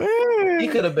have been. He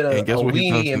could have been a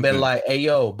weenie and been like, "Hey,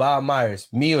 yo, Bob Myers,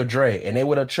 me or Dre," and they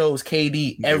would have chose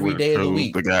KD every day of the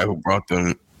week. The guy who brought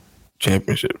them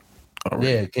championship.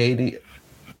 Yeah, KD.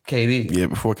 Yeah,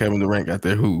 before Kevin Durant got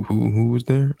there, who was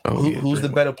there? Oh, who's the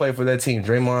better player for that team,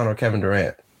 Draymond or Kevin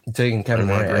Durant? You're taking Kevin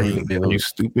Durant. Are you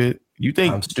stupid? You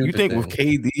think with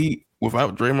KD,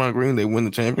 without Draymond Green, they win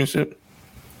the championship?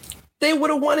 They would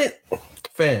have won it,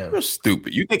 fam. You're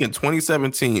stupid. You think in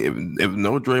 2017, if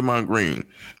no Draymond Green,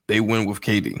 they win with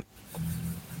KD?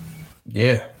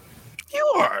 Yeah.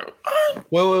 You are.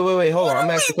 Wait. Hold on. I'm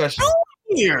asking a question.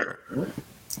 Here.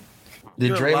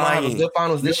 Did Draymond have a good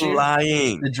finals this year?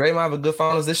 Lying. Did Draymond have a good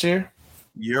finals this year?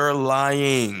 You're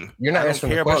lying. You're not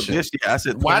answering the question. About this year. I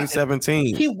said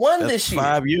 2017. He won this year.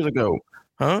 5 years ago.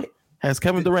 Huh? Has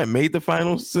Kevin Durant made the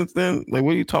finals since then? Like,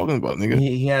 what are you talking about, nigga?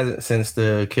 He hasn't since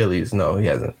the Achilles. No, he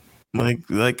hasn't.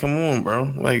 Like, come on,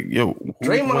 bro. Like, yo,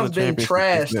 Draymond's been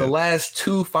trashed the last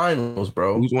two finals,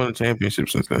 bro. Who's won a championship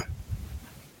since then?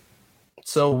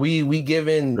 So we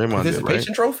giving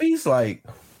participation trophies, like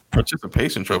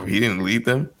participation trophy. He didn't lead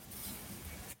them.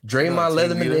 Draymond led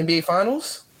them in the NBA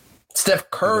Finals. Steph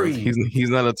Curry. He's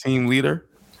not a team leader.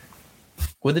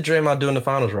 What did Draymond do in the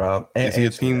finals, Rob? Is he a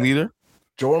team leader?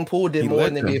 Jordan Poole did more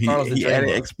in the NBA Finals than Draymond. He added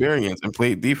experience and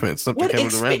played defense. Something Kevin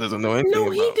Durant doesn't know anything about.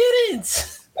 No, he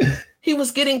didn't. He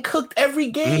was getting cooked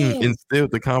every game.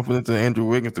 Instilled the confidence in Andrew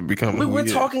Wiggins to become. We were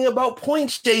talking about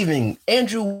point shaving.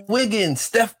 Andrew Wiggins,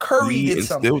 Steph Curry did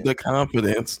something. Instilled the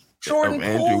confidence. Jordan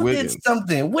Poole did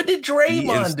something. What did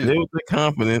Draymond do? Instilled the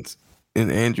confidence in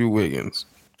Andrew Wiggins.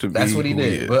 That's what he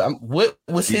did. But what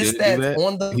was his stats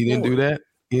on the? He didn't do that.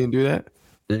 He didn't do that.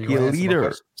 He's a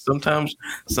leader. Sometimes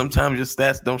your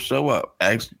stats don't show up.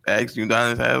 Ask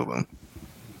Udonis Haslem.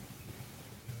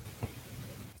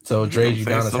 So Dre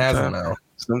Udonis Haslem now.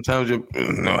 Sometimes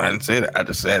no, I didn't say that. I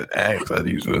just said ask. I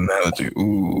used an analogy.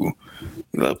 Ooh.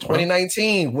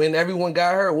 2019, when everyone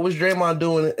got hurt, what was Draymond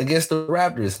doing against the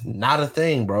Raptors? Not a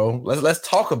thing, bro. Let's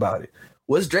talk about it.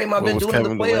 What's Draymond been doing in the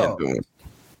playoffs?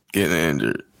 Getting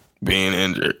injured. Being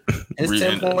injured. His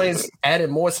 10 points added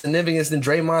more significance than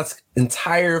Draymond's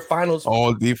entire finals.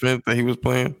 All defense that he was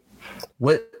playing?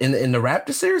 What in the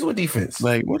Raptor series? What defense?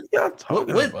 Like, what are y'all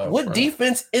talking about? What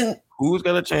defense in? Who's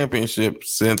got a championship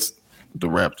since the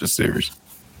Raptor series?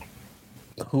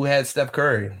 Who had Steph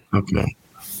Curry? Okay.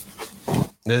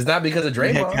 It's not because of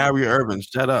Draymond. You had Kyrie Irving.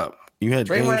 Shut up. You had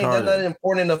Draymond ain't done nothing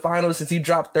important in the finals since he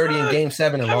dropped 30 in Game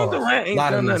 7 and lost. Durant ain't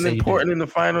done nothing important in the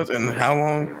finals in how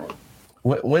long?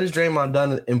 When has Draymond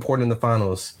done important in the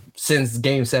finals since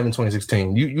Game 7,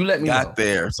 2016? You let me know. Got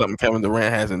there. Something Kevin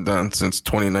Durant hasn't done since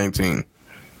 2019.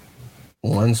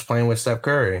 One's playing with Steph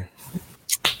Curry.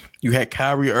 You had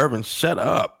Kyrie Irving. Shut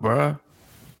up, bro.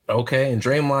 Okay, and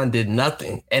Draymond did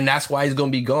nothing. And that's why he's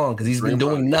going to be gone, because he's been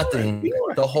doing nothing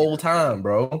the whole time,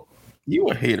 bro. You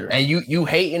a hater. And you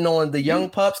hating on the young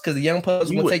pups because the young pups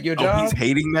will take your job. He's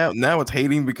hating now. Now it's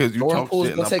hating because you Jordan Poole's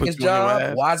going to take his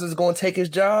job. Wiseman's going to take his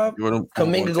job.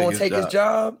 Kuminga going to take his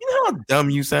job. You know how dumb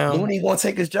you sound? Looney going to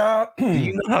take his job. Do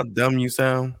you know how dumb you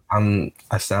sound?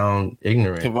 I sound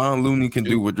ignorant. Kevon Looney can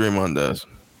do what Draymond does.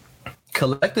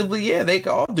 Collectively, yeah, they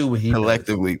can all do what he does.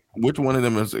 Collectively, which one of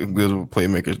them is as good of a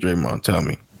playmaker as Draymond? Tell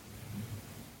me.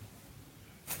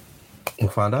 We'll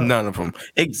find out. None of them.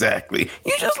 Exactly.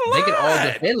 You just lied. They can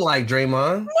all defend like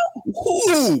Draymond.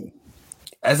 Who?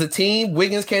 As a team,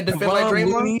 Wiggins can't defend like Devon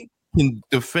Draymond. Looney can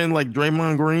defend like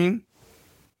Draymond Green.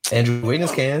 Andrew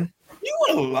Wiggins can. You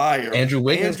a liar. Andrew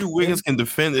Wiggins can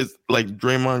defend it like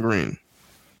Draymond Green.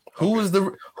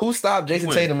 Who stopped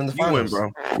Jason Tatum in the finals? You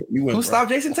win, bro. You win, Who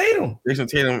stopped Jason Tatum? Jason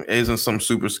Tatum isn't some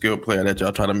super skilled player that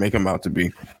y'all try to make him out to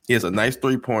be. He has a nice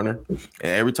 3-pointer, and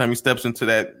every time he steps into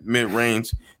that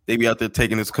mid-range, they be out there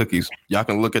taking his cookies. Y'all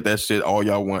can look at that shit all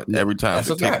y'all want every time.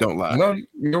 The tape don't lie. No,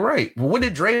 you're right. But what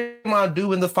did Draymond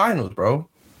do in the finals, bro?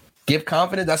 Give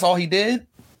confidence. That's all he did.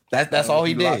 That's all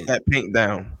he did. Locked that paint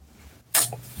down.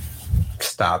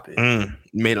 Stop it.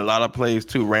 Made a lot of plays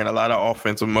too. Ran a lot of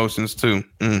offensive motions too.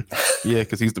 Yeah,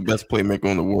 because he's the best playmaker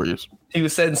on the Warriors. He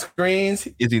was setting screens.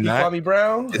 Is he not? Kwame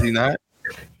Brown. Is he not?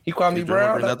 He Kwame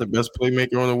Brown. Not the best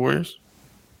playmaker on the Warriors.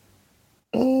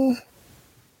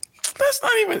 That's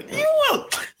not even y'all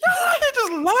out here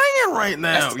just lying right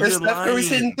now. Steph Curry's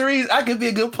hitting threes. I could be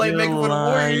a good playmaker for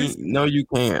the Warriors. No, you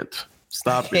can't.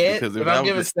 Stop it. Because if that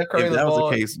was the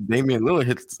case, Damian Lillard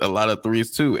hits a lot of threes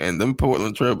too, and them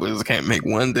Portland Trailblazers can't make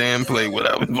one damn play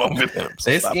without involving him. So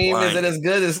this scheme isn't as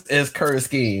good as Curry's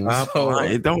scheme.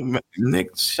 It don't.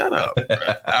 Nick, shut up.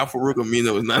 Al-Farouq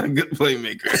Amino is not a good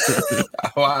playmaker.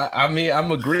 I mean,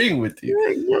 I'm agreeing with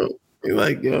you. You're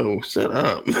like, yo, shut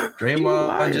up.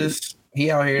 Draymond he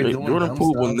out here doing Jordan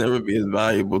Poole will never be as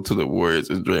valuable to the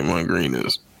Warriors as Draymond Green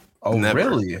is. Oh, never.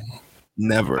 Really?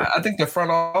 Never. I think the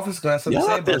front office is going to have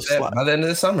something to say about that by the end of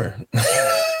the summer.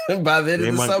 By the end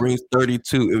of the summer. Draymond Green's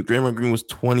 32. If Draymond Green was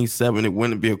 27, it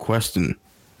wouldn't be a question.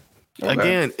 Okay.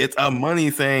 Again, it's a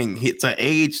money thing. It's an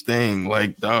age thing.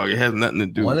 Like, dog, it has nothing to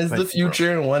do with one is the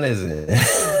future and one isn't.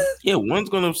 Yeah, one's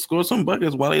going to score some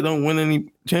buckets while they don't win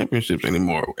any championships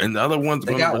anymore. And the other one's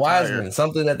going to retire. They got Wiseman,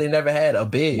 something that they never had, a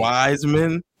big.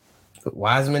 Wiseman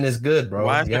is good, bro.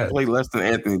 Wiseman played less than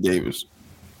Anthony Davis.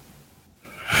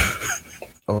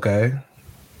 Okay.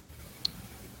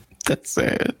 That's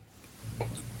sad.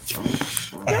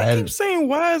 I keep saying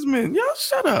Wiseman. Y'all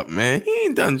shut up, man. He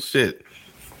ain't done shit.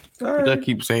 Right. I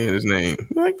keep saying his name.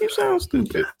 Like, you sound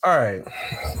stupid. All right.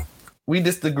 We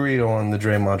disagreed on the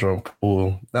Draymond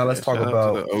Poole. Now let's talk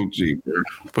about the OG, bro.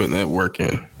 Putting that work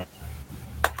in.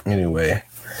 Anyway,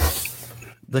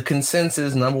 the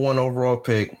consensus number 1 overall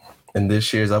pick in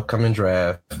this year's upcoming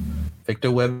draft, Victor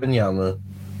Wembanyama,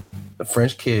 the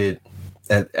French kid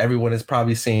that everyone has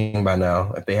probably seen by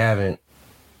now. If they haven't,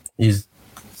 he's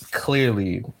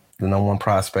clearly the number 1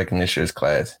 prospect in this year's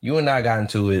class. You and I got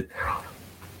into it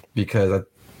because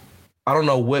I don't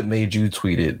know what made you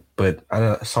tweet it, but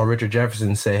I saw Richard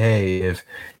Jefferson say, hey, if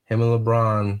him and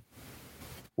LeBron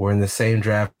were in the same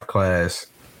draft class,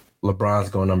 LeBron's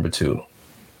going number 2.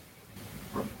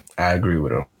 I agree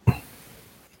with him.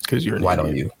 Because you're an Why idiot.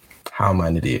 don't you? How am I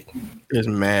an idiot? Just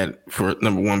mad for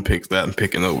number 1 picks that I'm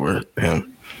picking over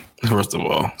him. First of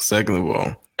all. Second of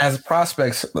all. As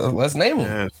prospects, let's name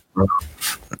them. Yes.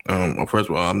 Well, first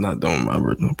of all, I'm not doing my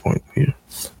original point here.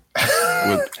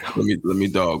 let me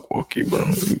dog walk you, bro.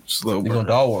 Slow. You're gonna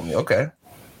dog walk me, okay?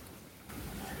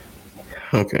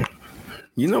 Okay.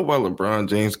 You know why LeBron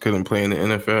James couldn't play in the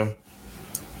NFL?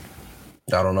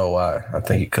 I don't know why. I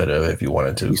think he could have if he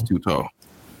wanted to. He's too tall.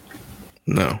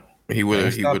 No, he would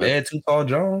have. He would have. Too tall,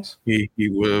 Jones. He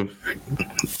would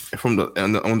have on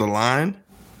the line.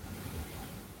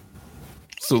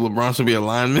 So LeBron should be a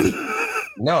lineman.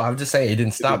 No, I'm just saying it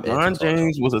didn't stop. LeBron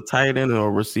James was a tight end or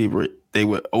a receiver. They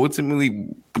would ultimately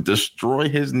destroy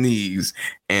his knees,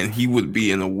 and he would be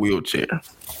in a wheelchair.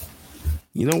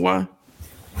 You know why?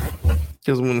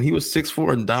 Because when he was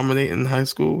 6'4" and dominating in high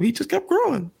school, he just kept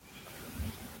growing.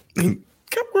 He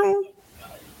kept growing.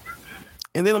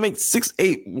 And they don't make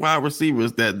 6'8" wide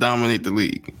receivers that dominate the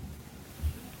league.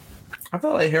 I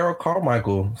felt like Harold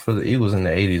Carmichael for the Eagles in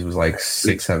the 80s was like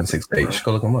 6'7", 6'8". You should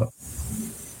go look him up.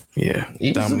 Yeah.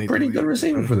 He was a pretty good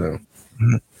receiver for them.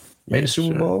 Mm-hmm. Made a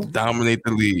Super Bowl. Dominate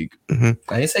the league. Mm-hmm.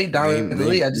 I didn't say dominate the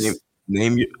league.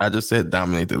 I just said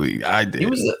dominate the league. I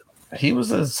did. He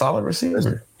was a solid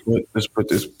receiver. Let's put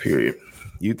this period.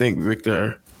 You think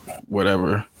Victor,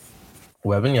 whatever,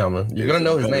 Wembanyama, you're gonna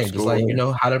know his name, just like you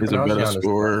know how to pronounce a better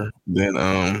scorer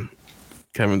than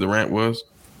Kevin Durant was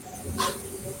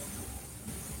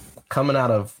coming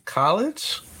out of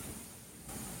college.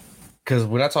 Because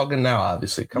we're not talking now,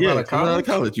 obviously. Coming out of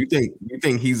college. You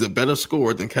think he's a better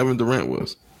scorer than Kevin Durant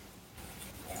was?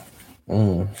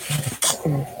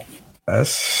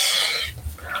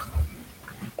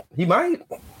 He might.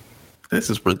 This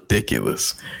is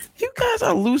ridiculous. You guys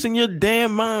are losing your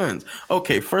damn minds.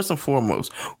 Okay, first and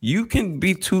foremost, you can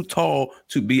be too tall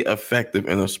to be effective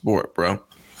in a sport, bro.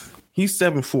 He's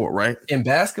 7'4", right? In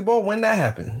basketball, when that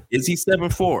happened? Is he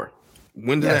 7'4"?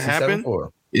 When did that happen?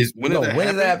 When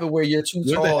did that happen where you're too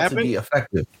tall to be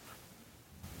effective?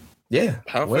 Yeah.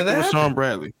 How effective was Sean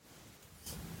Bradley?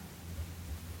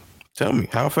 Tell me,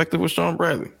 how effective was Sean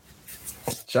Bradley?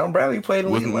 Sean Bradley played.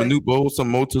 Wasn't Manute Bol some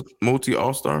multi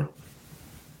all-star?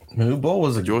 Manute Bol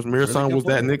was a George Mirasan was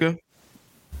that nigga.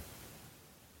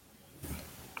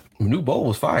 Manute Bol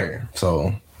was fire.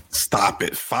 So stop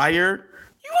it, fire.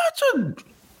 You out your.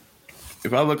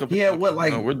 If I look up, yeah, what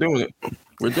like? No, we're doing it.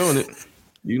 We're doing it.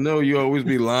 You know, you always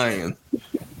be lying.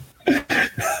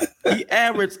 He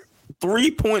averaged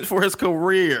 3 points for his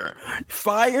career.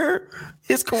 Fire.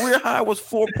 His career high was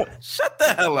 4 points. Shut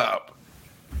the hell up.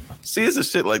 See, it's a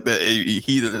shit like that.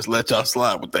 He just let y'all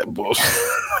slide with that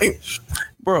bullshit.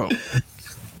 Bro.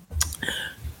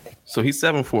 So he's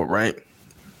 7'4", right?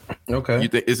 Okay. You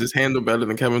think is his handle better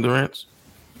than Kevin Durant's?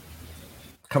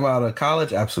 Come out of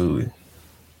college? Absolutely.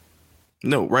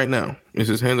 No, right now. Is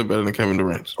his handle better than Kevin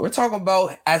Durant's? We're talking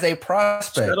about as a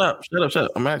prospect. Shut up.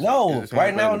 I'm asking. No,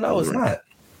 right now, no, it's not.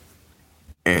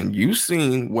 And you've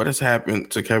seen what has happened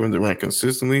to Kevin Durant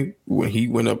consistently when he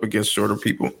went up against shorter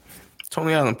people.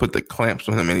 Tony Allen put the clamps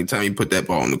on him anytime he put that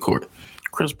ball on the court.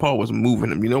 Chris Paul was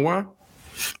moving him. You know why?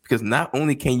 Because not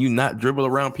only can you not dribble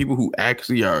around people who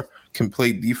actually can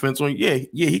play defense on,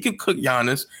 he can cook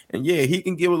Giannis, and he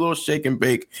can give a little shake and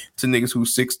bake to niggas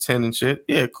who's 6'10" and shit.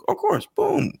 Yeah, of course.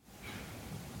 Boom.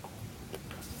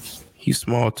 He's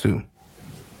small too.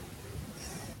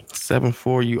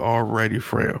 7'4", you already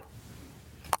frail.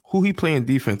 Who he playing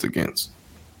defense against?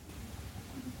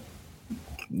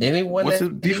 Anyone? What's his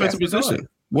defensive position?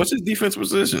 What's his defense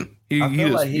position?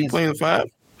 He's playing 5.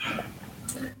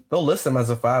 Don't list him as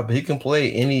a 5, but he can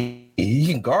play any. He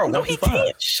can guard 1 through 5.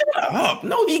 Can't. Shut up!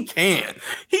 No, he can't.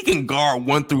 He can guard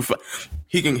 1 through 5.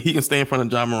 He can stay in front of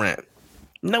John Morant.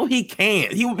 No, he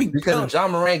can't. He would be because if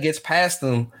John Morant gets past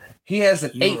him, he has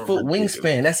an 8-foot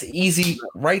wingspan. That's easy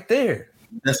right there.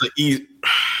 That's an easy.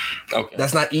 Okay,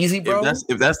 that's not easy, bro.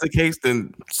 If that's the case,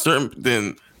 then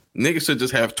niggas should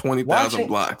just have 20,000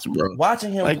 blocks, bro.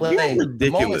 Watching him play, the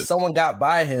moment someone got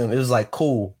by him, it was like,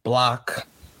 cool, block.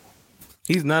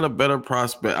 He's not a better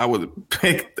prospect. I would have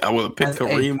picked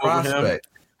Kareem over him,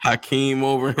 Hakeem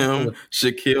over him,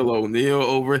 Shaquille O'Neal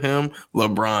over him,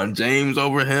 LeBron James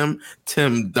over him,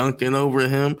 Tim Duncan over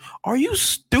him. Are you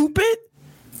stupid?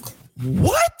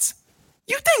 What?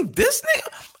 You think this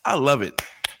nigga? I love it.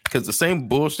 Because the same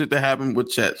bullshit that happened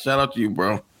with Chet. Shout out to you,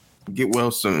 bro. Get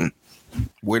well soon.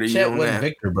 Wait a year on that.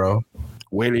 Victor, bro.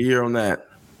 Wait a year on that.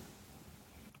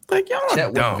 Like, y'all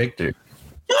Chet dumb. Victor.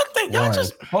 Y'all think y'all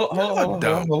just... Hold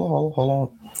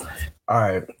on. All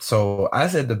right. So I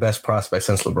said the best prospect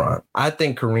since LeBron. I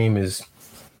think Kareem is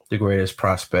the greatest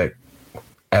prospect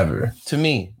ever. To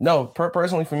me. No,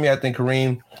 personally for me, I think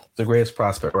Kareem is the greatest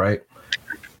prospect, right?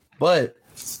 But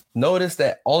notice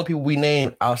that all the people we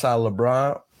named outside of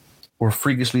LeBron were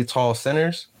freakishly tall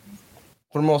centers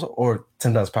for the most, or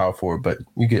 10 times power forward, but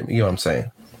you know what I'm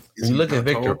saying. When you look at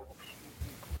Victor,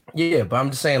 yeah, but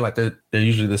I'm just saying like they're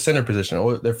usually the center position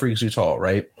or they're freakishly tall,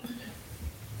 right?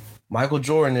 Michael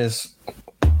Jordan is,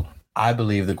 I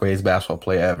believe, the greatest basketball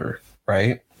player ever,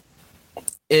 right?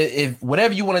 If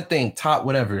whatever you want to think, top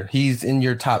whatever, he's in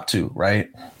your top 2, right?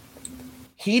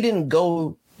 He didn't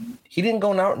go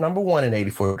out number 1 in the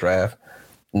 84 draft,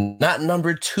 not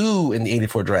number 2 in the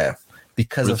 84 draft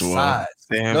because of size.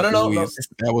 No.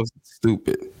 That was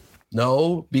stupid.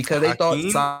 No, because they thought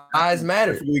size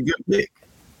mattered. Really good pick.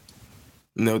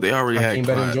 No, they already had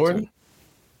better than Jordan.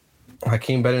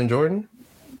 Hakeem better than Jordan?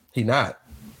 He's not.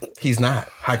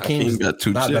 Hakeem got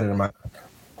 2 not better than Mike.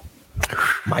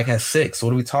 Mike has 6.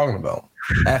 What are we talking about?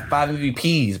 At 5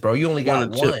 MVPs, bro. You only got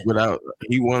 1.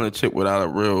 He won a chip without a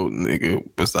real nigga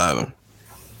beside him.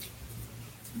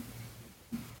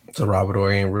 So Robert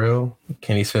Horry ain't real.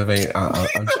 Kenny Smith ain't.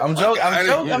 I'm joking. I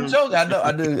know. I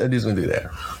just gonna do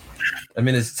that. I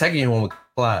mean, it's second one with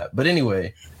Clyde, but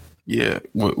anyway. Yeah,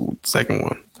 second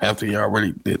one after he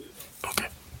already did.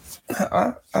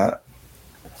 Okay.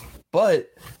 But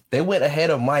they went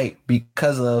ahead of Mike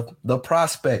because of the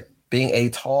prospect being a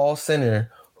tall center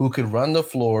who could run the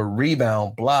floor,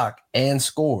 rebound, block, and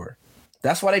score.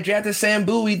 That's why they drafted Sam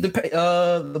Bowie.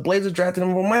 The Blazers drafted him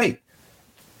over Mike.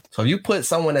 So if you put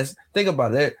someone that's, think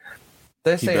about it,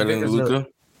 they're saying Luka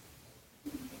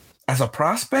as a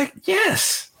prospect,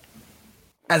 yes.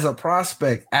 As a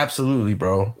prospect, absolutely,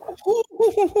 bro.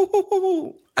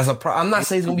 I'm not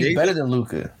saying he's gonna be better than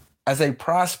Luka. As a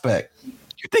prospect,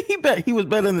 You think he was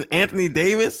better than Anthony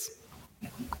Davis?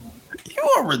 You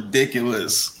are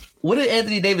ridiculous. What did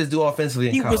Anthony Davis do offensively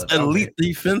in He college? was elite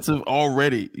defensive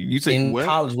already. You say in what?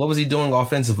 college. What was he doing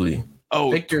offensively? Oh,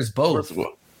 Victor's both.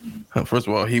 First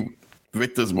of all,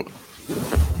 Victor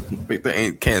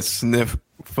can't sniff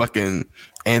fucking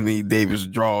Anthony Davis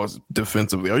draws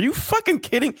defensively. Are you fucking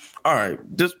kidding? All right,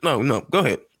 just no. Go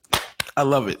ahead. I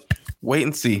love it. Wait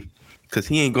and see, because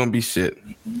he ain't gonna be shit.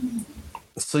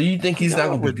 So you think he's not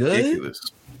gonna be good?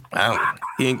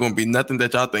 He ain't gonna be nothing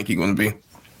that y'all think he's gonna be.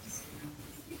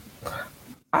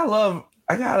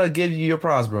 I gotta give you your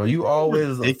props, bro. You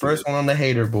always the first one on the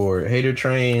hater board, hater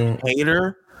train.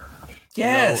 Hater?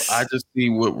 Yes. No, I just see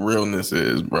what realness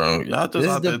is, bro. Y'all just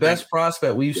this is the best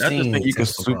prospect we've seen. I just think you can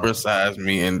supersize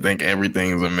me and think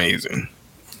everything's amazing.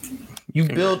 You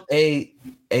built a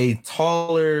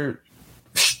taller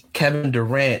Kevin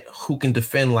Durant who can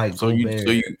defend like so you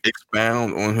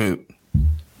expound on him.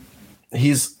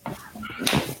 He's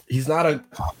not a.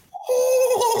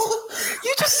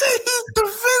 You just said he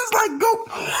defends like go.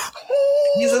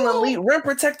 He's an elite rim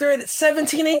protector at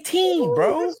 17, 18,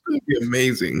 bro. This is gonna be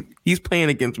amazing. He's playing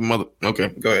against mother. Okay,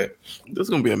 go ahead. This is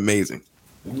gonna be amazing.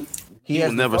 He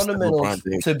has the fundamentals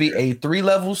to be a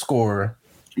 3-level scorer.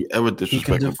 You ever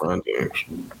disrespect LeBron James?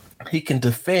 He can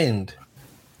defend.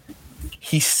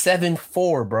 He's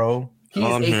 7'4", bro. He's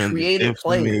a creative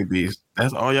player.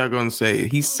 That's all y'all gonna say.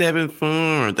 He's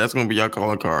 7'4". That's gonna be y'all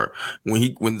calling card.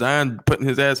 When Zion putting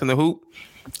his ass in the hoop,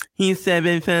 he's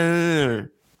 7'4".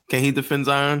 Can he defend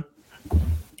Zion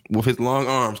with his long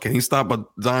arms? Can he stop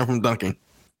Zion from dunking?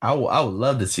 I would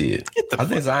love to see it. I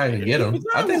think Zion can get him.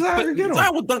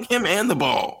 Zion will dunk him and the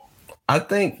ball.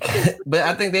 But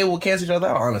I think they will cancel each other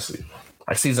out, honestly.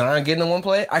 I see Zion getting him one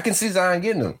play. I can see Zion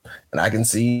getting him. And I can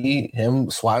see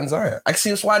him swatting Zion. I can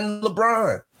see him swatting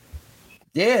LeBron.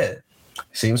 Yeah.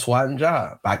 See him swatting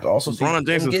Ja. I can also see LeBron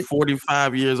James is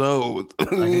 45 years old.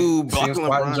 Ooh, see him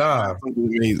swatting Ja.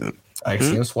 Amazing. I can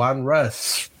see him swatting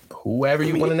Russ. Whoever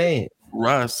you want to name.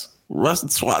 Russ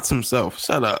swats himself.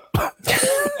 Shut up.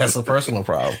 That's a personal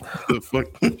problem. The fuck?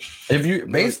 If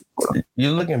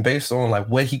you're looking based on like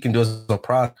what he can do as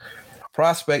a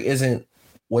prospect isn't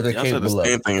what they're capable of.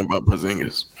 Same thing about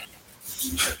Porzingis.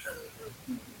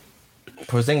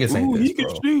 Porzingis ain't this,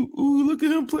 bro. Shoot. Ooh, look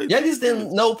at him play. Yeah, just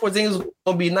didn't know Porzingis was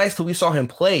gonna be nice till we saw him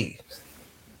play.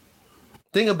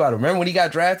 Think about it. Remember when he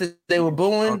got drafted, they were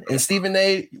booing, and Stephen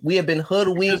A. We had been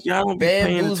hoodwinked, y'all don't be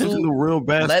paying attention to real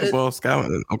basketball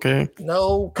scouting, okay?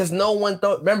 No, because no one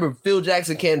thought. Remember, Phil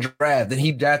Jackson can't draft, and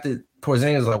he drafted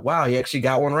Porzingis. Like, wow, he actually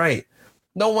got one right.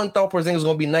 No one thought Porzingis was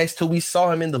gonna be nice till we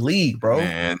saw him in the league, bro.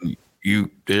 Man,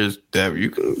 you can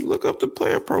look up the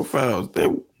player profiles. They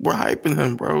were hyping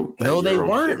him, bro. No, they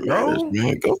weren't, bro.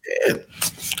 Man, go ahead.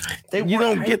 You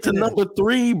don't get to number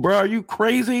 3, bro. Are you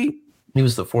crazy? He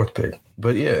was the 4th pick,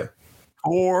 but yeah.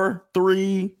 4,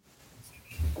 3.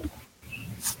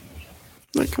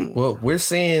 Like, come on. Well, we're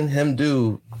seeing him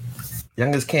do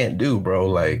youngest can't do, bro.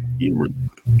 Like,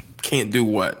 can't do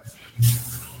what?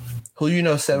 Who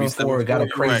 7'4" got a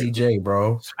crazy right. J,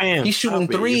 bro. Man, he's shooting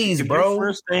threes, bro.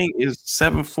 First thing is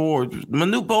 7'4".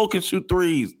 Manu Bol can shoot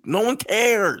threes. No one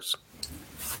cares.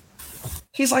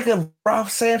 He's like a Ralph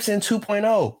Sampson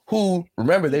 2.0. Who,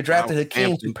 remember, they drafted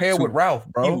Hakeem to pair with Ralph,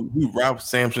 bro. Ralph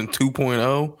Sampson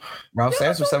 2.0? Ralph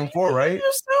Sampson 7'4", right?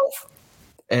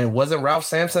 And wasn't Ralph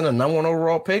Sampson a number 1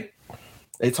 overall pick?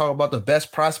 They talk about the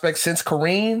best prospect since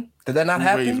Kareem. Did that not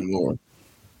happen? More.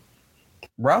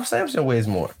 Ralph Sampson weighs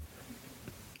more.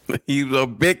 He was a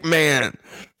big man.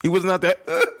 He was not that.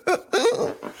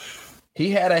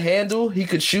 He had a handle. He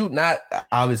could shoot, not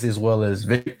obviously as well as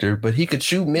Victor, but he could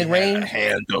shoot mid-range.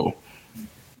 Handle.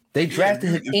 They drafted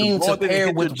Hakeem to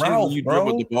pair with Ralph,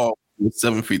 bro. The ball with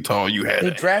 7 feet tall. You had. They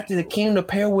drafted Hakeem to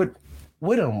pair with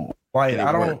him. Like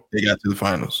They got to the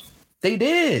finals. They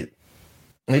did.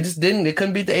 They just didn't. They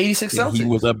couldn't beat the 86 Celtics. He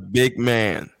was a big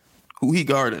man. Who he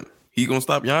guarding? He gonna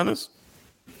stop Giannis?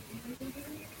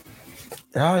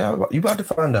 Yeah, you about to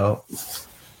find out.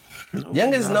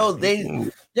 Youngest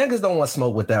don't want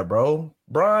smoke with that, bro.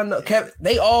 Bron,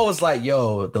 they always like,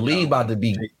 yo, the league about to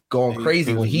be going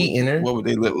crazy when he entered. What would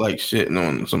they look like shitting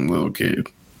on some little kid?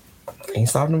 Ain't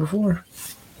stopped him before.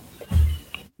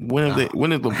 When is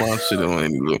LeBron shit on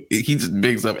any little? He just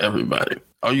bigs up everybody.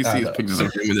 All you see is pictures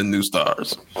of him and the new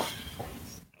stars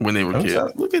when they were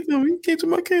kids. Look at them. He came to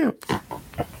my camp.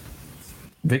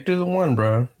 Victor's the one,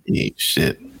 bro. He ain't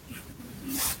shit.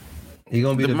 He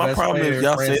gonna be the my best problem player is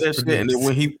y'all say that shit, and then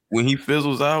when he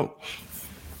fizzles out,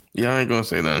 y'all ain't gonna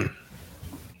say nothing.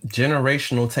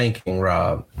 Generational tanking,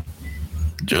 Rob.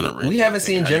 We haven't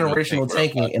seen generational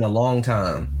tanking in a long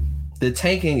time. the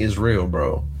tanking is real,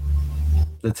 bro.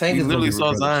 The tank We is literally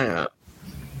gonna saw be real.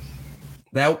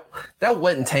 Zion. That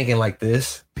wasn't tanking like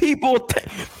this. Get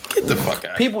the fuck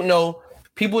out.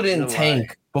 People didn't You're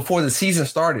tank before the season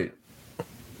started.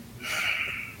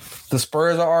 The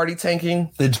Spurs are already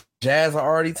tanking, the Jazz are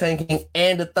already tanking,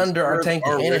 and the Thunder are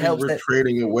tanking. And it helps we're that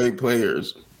trading away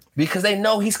players. because they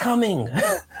know he's coming.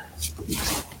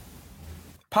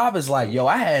 Pop is like, yo,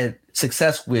 I had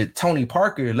success with Tony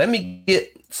Parker. Let me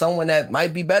get someone that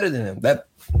might be better than him. That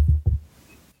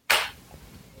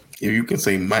If you can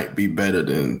say might be better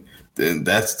than, then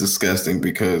that's disgusting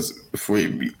because for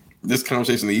this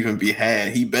conversation to even be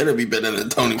had, he better be better than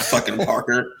Tony fucking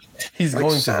Parker. he's Like,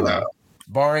 going shut to. up.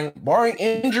 Barring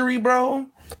injury, bro.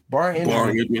 Barring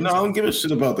injury. No, I don't give a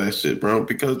shit about that shit, bro,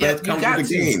 because Yeah, that you comes got with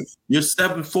the to. game. You're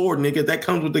 7'4", nigga. That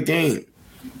comes with the game.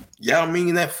 Y'all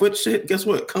mean that foot shit? Guess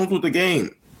what? Comes with the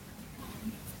game.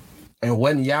 And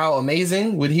wasn't Yao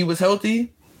amazing when he was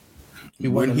healthy?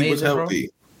 When he was healthy.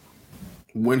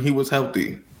 When he was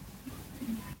healthy.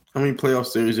 How many playoff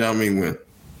series y'all mean win?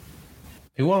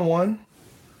 He won one.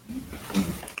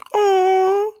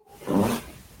 Oh,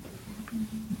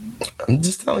 I'm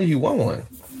just telling you, he won one.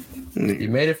 You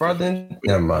made it farther than.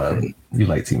 Never mind. You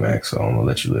like T Mac, so I'm gonna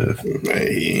let you live. Man,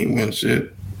 he ain't win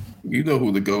shit. You know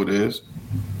who the GOAT is.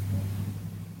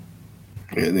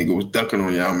 Yeah, nigga was dunking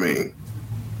on y'all man.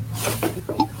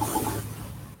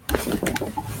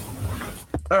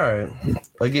 All right.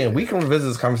 Again, we can revisit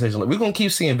this conversation. We're gonna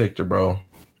keep seeing Victor, bro.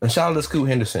 And shout out to Scoot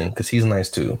Henderson because he's nice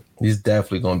too. He's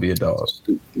definitely gonna be a dog.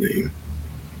 Man.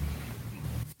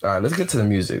 All right, let's get to the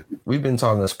music. We've been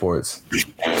talking sports.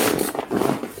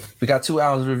 We got 2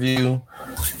 hours review.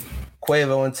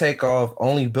 Quavo and Takeoff,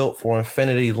 only built for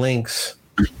Infinity Links.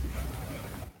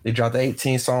 They dropped the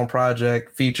 18-song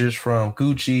project. Features from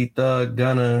Gucci, Thug,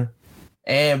 Gunna,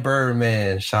 and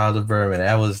Birdman. Shout out to Birdman.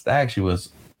 That actually was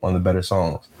one of the better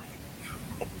songs.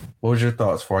 What was your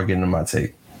thoughts before I get into my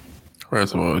take?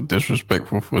 First of all,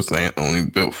 disrespectful for saying only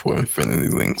built for Infinity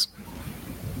Links.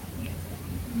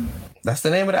 That's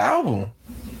the name of the album.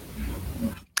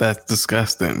 That's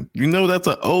disgusting. You know that's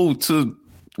an ode to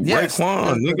Yes,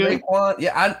 Raekwon, nigga. Raekwon.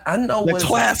 Yeah, I know. The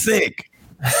classic.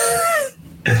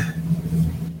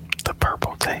 The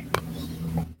purple tape.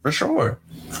 For sure.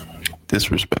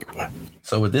 Disrespectful.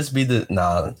 So would this be the...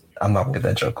 Nah, I'm not going to get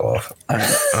that joke off. I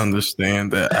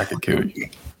understand that I could kill you.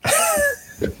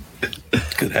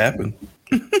 Could happen.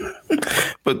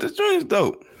 But this joint is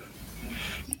dope.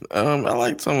 I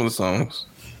like some of the songs.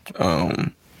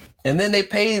 And then they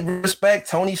paid respect.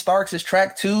 Tony Stark's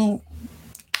track too.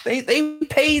 They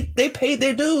paid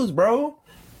their dues, bro.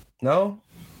 No?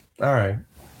 All right.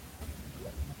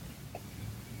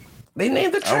 They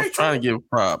named the track. I was trying to give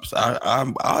props.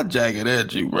 I'll jagged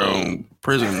edge you, bro.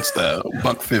 Prison style.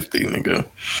 $150, nigga.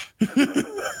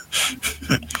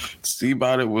 See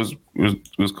About It was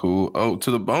cool. Oh,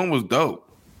 To the Bone was dope.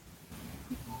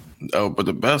 Oh, but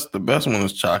the best one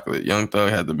is Chocolate. Young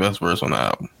Thug had the best verse on the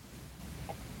album.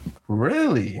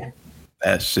 Really?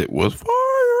 That shit was fire.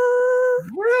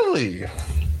 Really?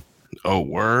 Oh,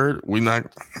 word? We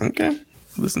not okay.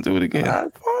 Listen to it again.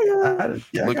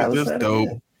 Look at this dope.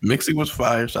 Again. Mixie was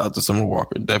fire. Shout out to Summer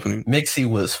Walker. Definitely. Mixie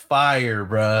was fire,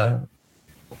 bruh.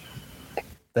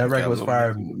 That record was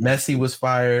fire. Messy was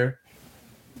fire.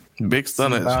 Big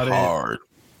Stunner is hard.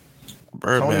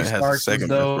 Birdman has the second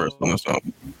best verse on the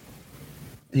song.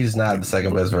 He's not the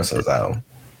second best verse on his album.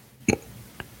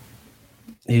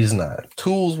 He's not.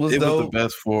 Tools was dope. It was the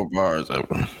best 4 bars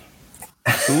ever.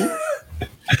 Who?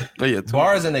 Oh, yeah,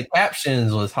 Bars and the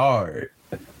captions was hard.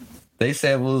 They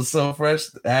said it was so fresh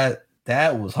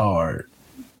that was hard.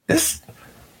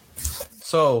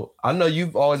 So I know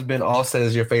you've always been Offset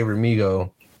as your favorite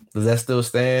Migo. Does that still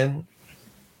stand?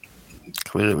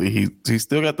 Clearly, he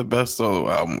still got the best solo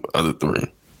album of the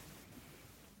 3.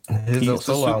 His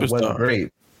solo album wasn't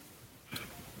great.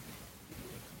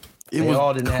 It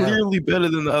was clearly better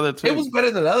than the other 2. It was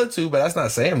better than the other 2, but that's not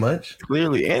saying much.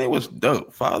 Clearly, and it was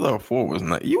dope. 504 was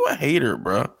not. You a hater,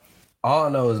 bro. All I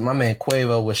know is my man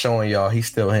Quavo was showing y'all he's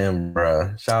still him,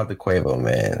 bro. Shout out to Quavo,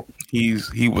 man.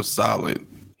 He was solid.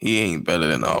 He ain't better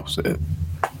than Offset.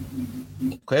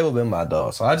 Quavo been my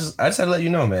dog. So I just had to let you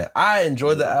know, man. I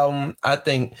enjoyed the album. I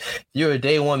think if you're a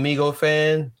day one Migo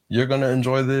fan, you're gonna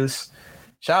enjoy this.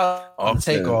 Shout out to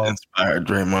Takeoff. Inspired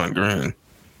Draymond Green.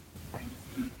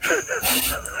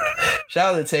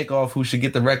 Shout out to Takeoff, who should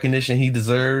get the recognition he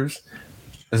deserves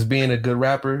as being a good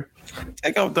rapper.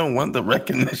 Takeoff don't want the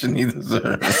recognition he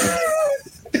deserves.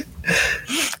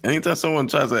 Anytime someone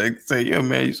tries to say, "Yo,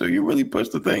 man, so you really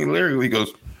pushed the thing lyrically," he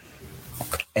goes.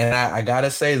 And I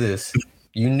gotta say this: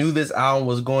 You knew this album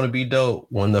was going to be dope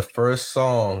when the first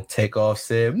song, Takeoff,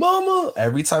 said "Mama."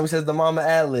 Every time he says the "Mama"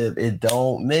 ad-lib, it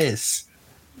don't miss.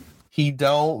 He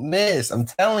don't miss. I'm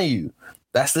telling you,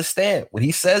 that's the stamp. When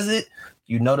he says it,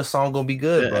 you know the song gonna be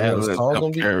good, bro. The song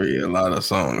gonna carry a lot of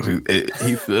songs.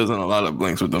 He fills in a lot of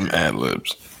blanks with them ad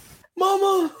libs.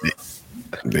 Mama,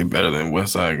 they better than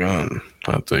West Side Gun.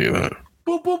 I'll tell you that.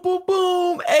 Boom, boom, boom,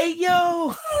 boom. Hey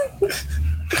yo.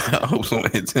 I hope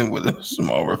someone hits him with a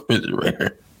small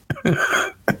refrigerator.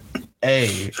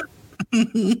 Hey,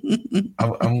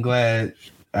 I'm glad.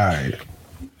 All right.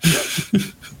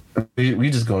 We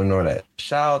just gonna ignore that.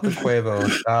 Shout out to Quavo.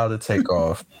 Shout out to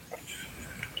Takeoff.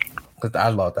 Because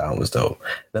I thought that one was dope.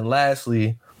 Then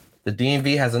lastly, the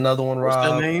DMV has another one, Rob.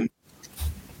 What's their name?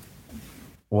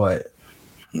 What?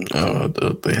 Oh,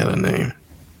 they had a name.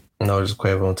 No, just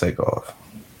Quavo and Takeoff.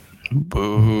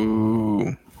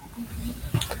 Boo.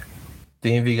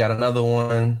 DMV got another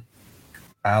one.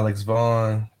 Alex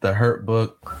Vaughn, The Hurt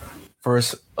Book.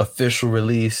 First official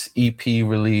release, EP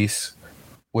release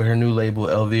with her new label,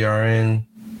 LVRN.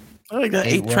 I like that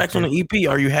 8 tracks on the EP.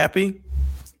 Are you happy?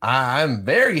 I'm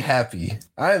very happy.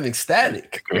 I am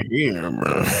ecstatic. Yeah,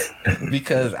 bro.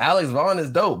 Because Alex Vaughn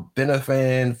is dope. Been a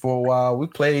fan for a while. We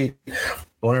played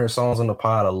one of her songs on the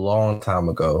pod a long time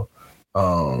ago.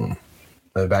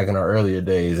 Back in our earlier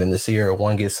days. And to see her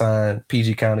one get signed,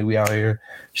 PG County, we out here.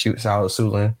 She was out of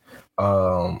Siouxland.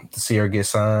 To see her get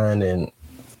signed and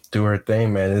do her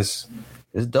thing, man, it's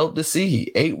dope to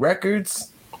see. 8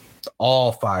 records,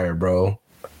 all fire, bro.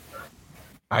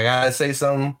 I gotta say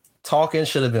something. Talking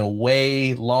should have been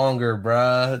way longer,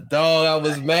 bruh. Dog, I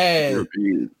was mad.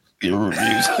 Your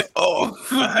reviews, all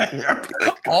fire.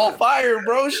 All fire,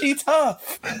 bro. She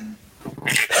tough.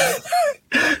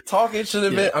 Talking should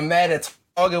have been. I'm mad at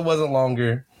Talking wasn't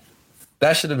longer.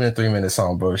 That should have been a 3-minute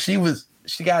song, bro. She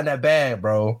got in that bag,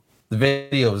 bro. The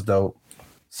video was dope.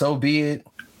 So Be It.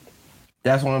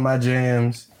 That's one of my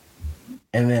jams.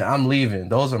 And then I'm Leaving.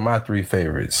 Those are my 3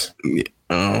 favorites.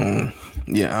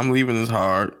 Yeah, I'm Leaving is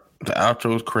hard. The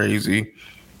outro is crazy.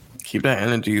 Keep That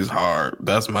Energy is hard.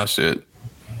 That's my shit.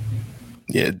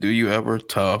 Yeah, Do You Ever?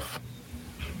 Tough.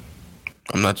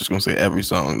 I'm not just gonna say every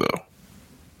song though.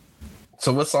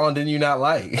 So what song didn't you not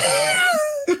like?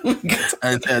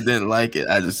 I didn't like it.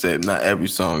 I just said not every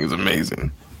song is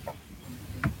amazing.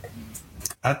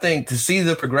 I think to see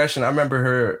the progression, I remember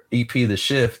her EP, The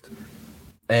Shift,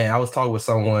 and I was talking with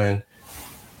someone.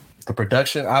 The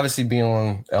production, obviously being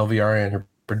on LVRN, her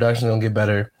production gonna get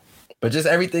better, but just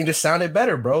everything just sounded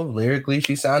better, bro. Lyrically,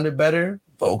 she sounded better.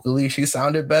 Vocally, she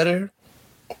sounded better.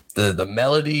 The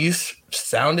melodies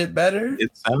sounded better.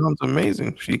 It sounds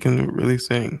amazing. She can really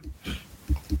sing.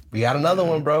 We got another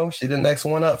one, bro. She the next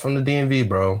one up from the DMV,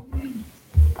 bro.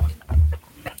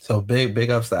 So big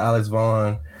ups to Alex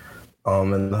Vaughn,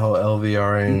 and the whole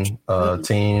LVRN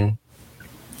team.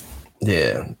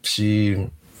 Yeah,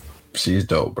 she's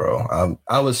dope, bro.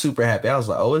 I was super happy. I was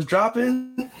like, oh, it's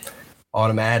dropping.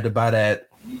 I had to buy that.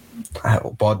 I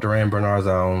bought Duran Bernard's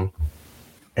album,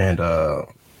 and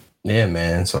yeah,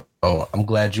 man. So I'm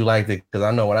glad you liked it, because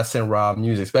I know when I send Rob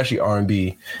music, especially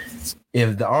R&B,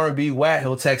 if the R&B whack,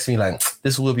 he'll text me like,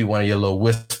 this will be one of your little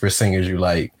whisper singers you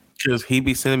like. Because he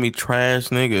be sending me trash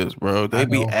niggas, bro. They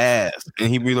be ass. And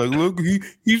he be like, look,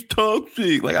 he's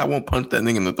toxic. Like, I won't punch that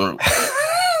nigga in the throat.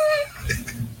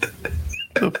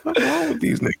 What the fuck wrong with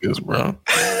these niggas, bro?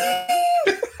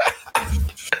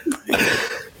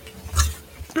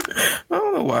 I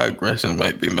don't know why aggression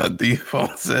might be my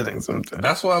default setting sometimes.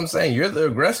 That's what I'm saying. You're the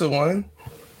aggressive one.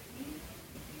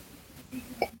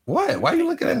 What? Why are you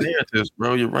looking at me? Narratives,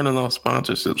 bro. You're running off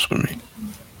sponsorships for me.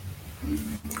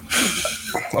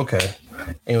 Okay.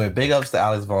 Anyway, big ups to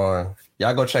Alex Vaughn.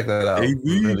 Y'all go check that out.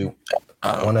 Really,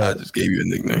 I just gave you a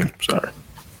nickname. Sorry.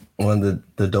 One of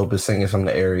the dopest singers from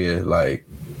the area. Like,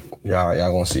 y'all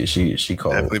gonna see she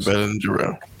cold. Definitely better than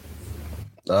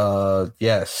Jarrell.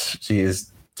 Yes, she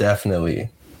is definitely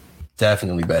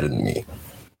better than me.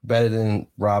 Better than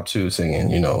Rob too singing,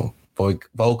 you know,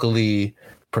 vocally,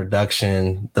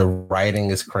 production, the writing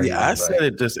is crazy. Yeah, I said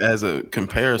it just as a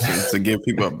comparison to give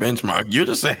people a benchmark. You're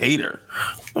just a hater.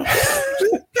 What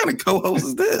kind of co-host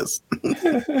is this?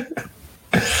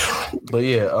 But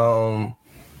yeah,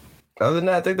 other than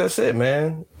that, I think that's it,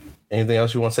 man. Anything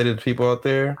else you want to say to the people out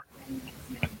there?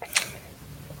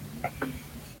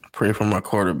 Pray for my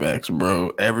quarterbacks,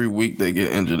 bro. Every week they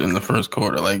get injured in the first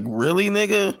quarter. Like, really,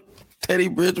 nigga? Teddy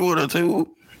Bridgewater too?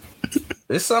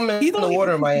 There's something in the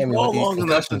water in Miami with these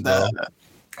concussions, bro.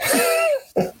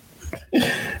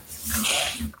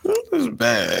 This is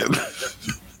bad.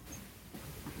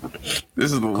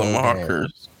 This is the Lamar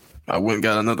curse. I went and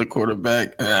got another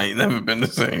quarterback, and I ain't never been the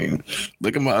same.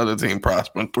 Look at my other team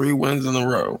prospering. 3 wins in a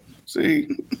row. See?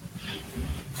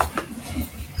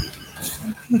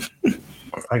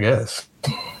 I guess.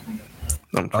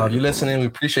 You listening? We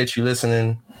appreciate you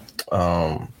listening.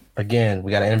 Again,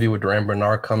 we got an interview with Durant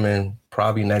Bernard coming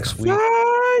probably next week.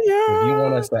 If you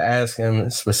want us to ask him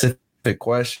specific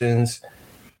questions,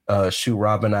 shoot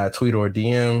Rob and I a tweet or a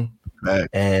DM,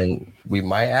 and we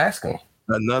might ask him.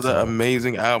 Another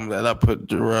amazing album that I put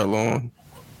Jarrell on.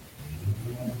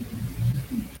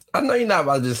 I know you're not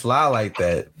about to just lie like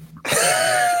that.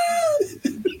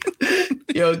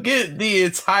 Yo, get the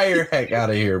entire heck out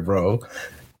of here, bro.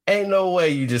 Ain't no way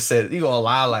you just said you gonna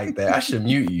lie like that. I should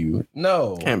mute you.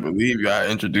 No. Can't believe I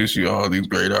introduced you to all these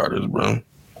great artists, bro.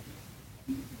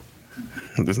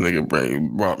 This nigga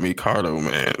brought me Cardo,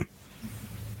 man.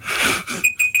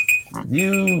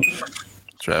 You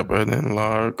Trapper than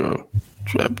Largo.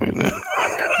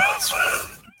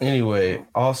 Anyway,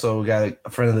 also we got a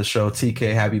friend of the show,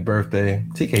 TK. Happy birthday.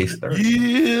 TK's 30.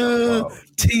 Yeah.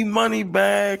 T Money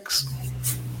Bags.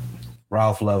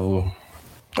 Ralph Level.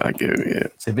 I get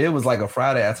it. If it was like a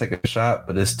Friday, I take a shot,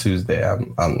 but it's Tuesday.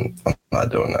 I'm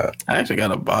not doing that. I actually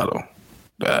got a bottle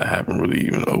that I haven't really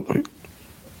even opened.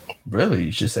 Really?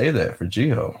 You should say that for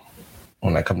Geo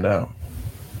when I come down.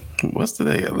 What's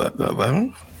today? The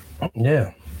 11th?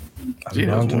 Yeah.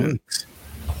 Geo's wins.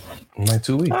 In like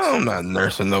 2 weeks. I'm not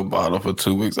nursing no bottle for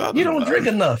 2 weeks. You don't drink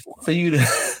enough for you to.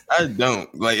 I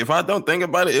don't. Like, if I don't think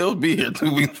about it, it'll be here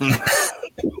 2 weeks from now.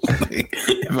 Like,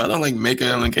 if I don't make it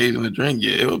an occasion to drink,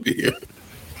 yeah, it'll be here.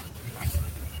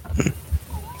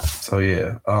 So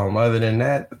yeah. Other than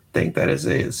that, I think that is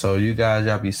it. So you guys,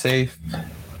 y'all be safe,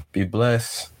 be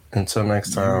blessed. Until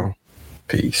next time,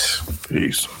 peace.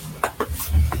 Peace.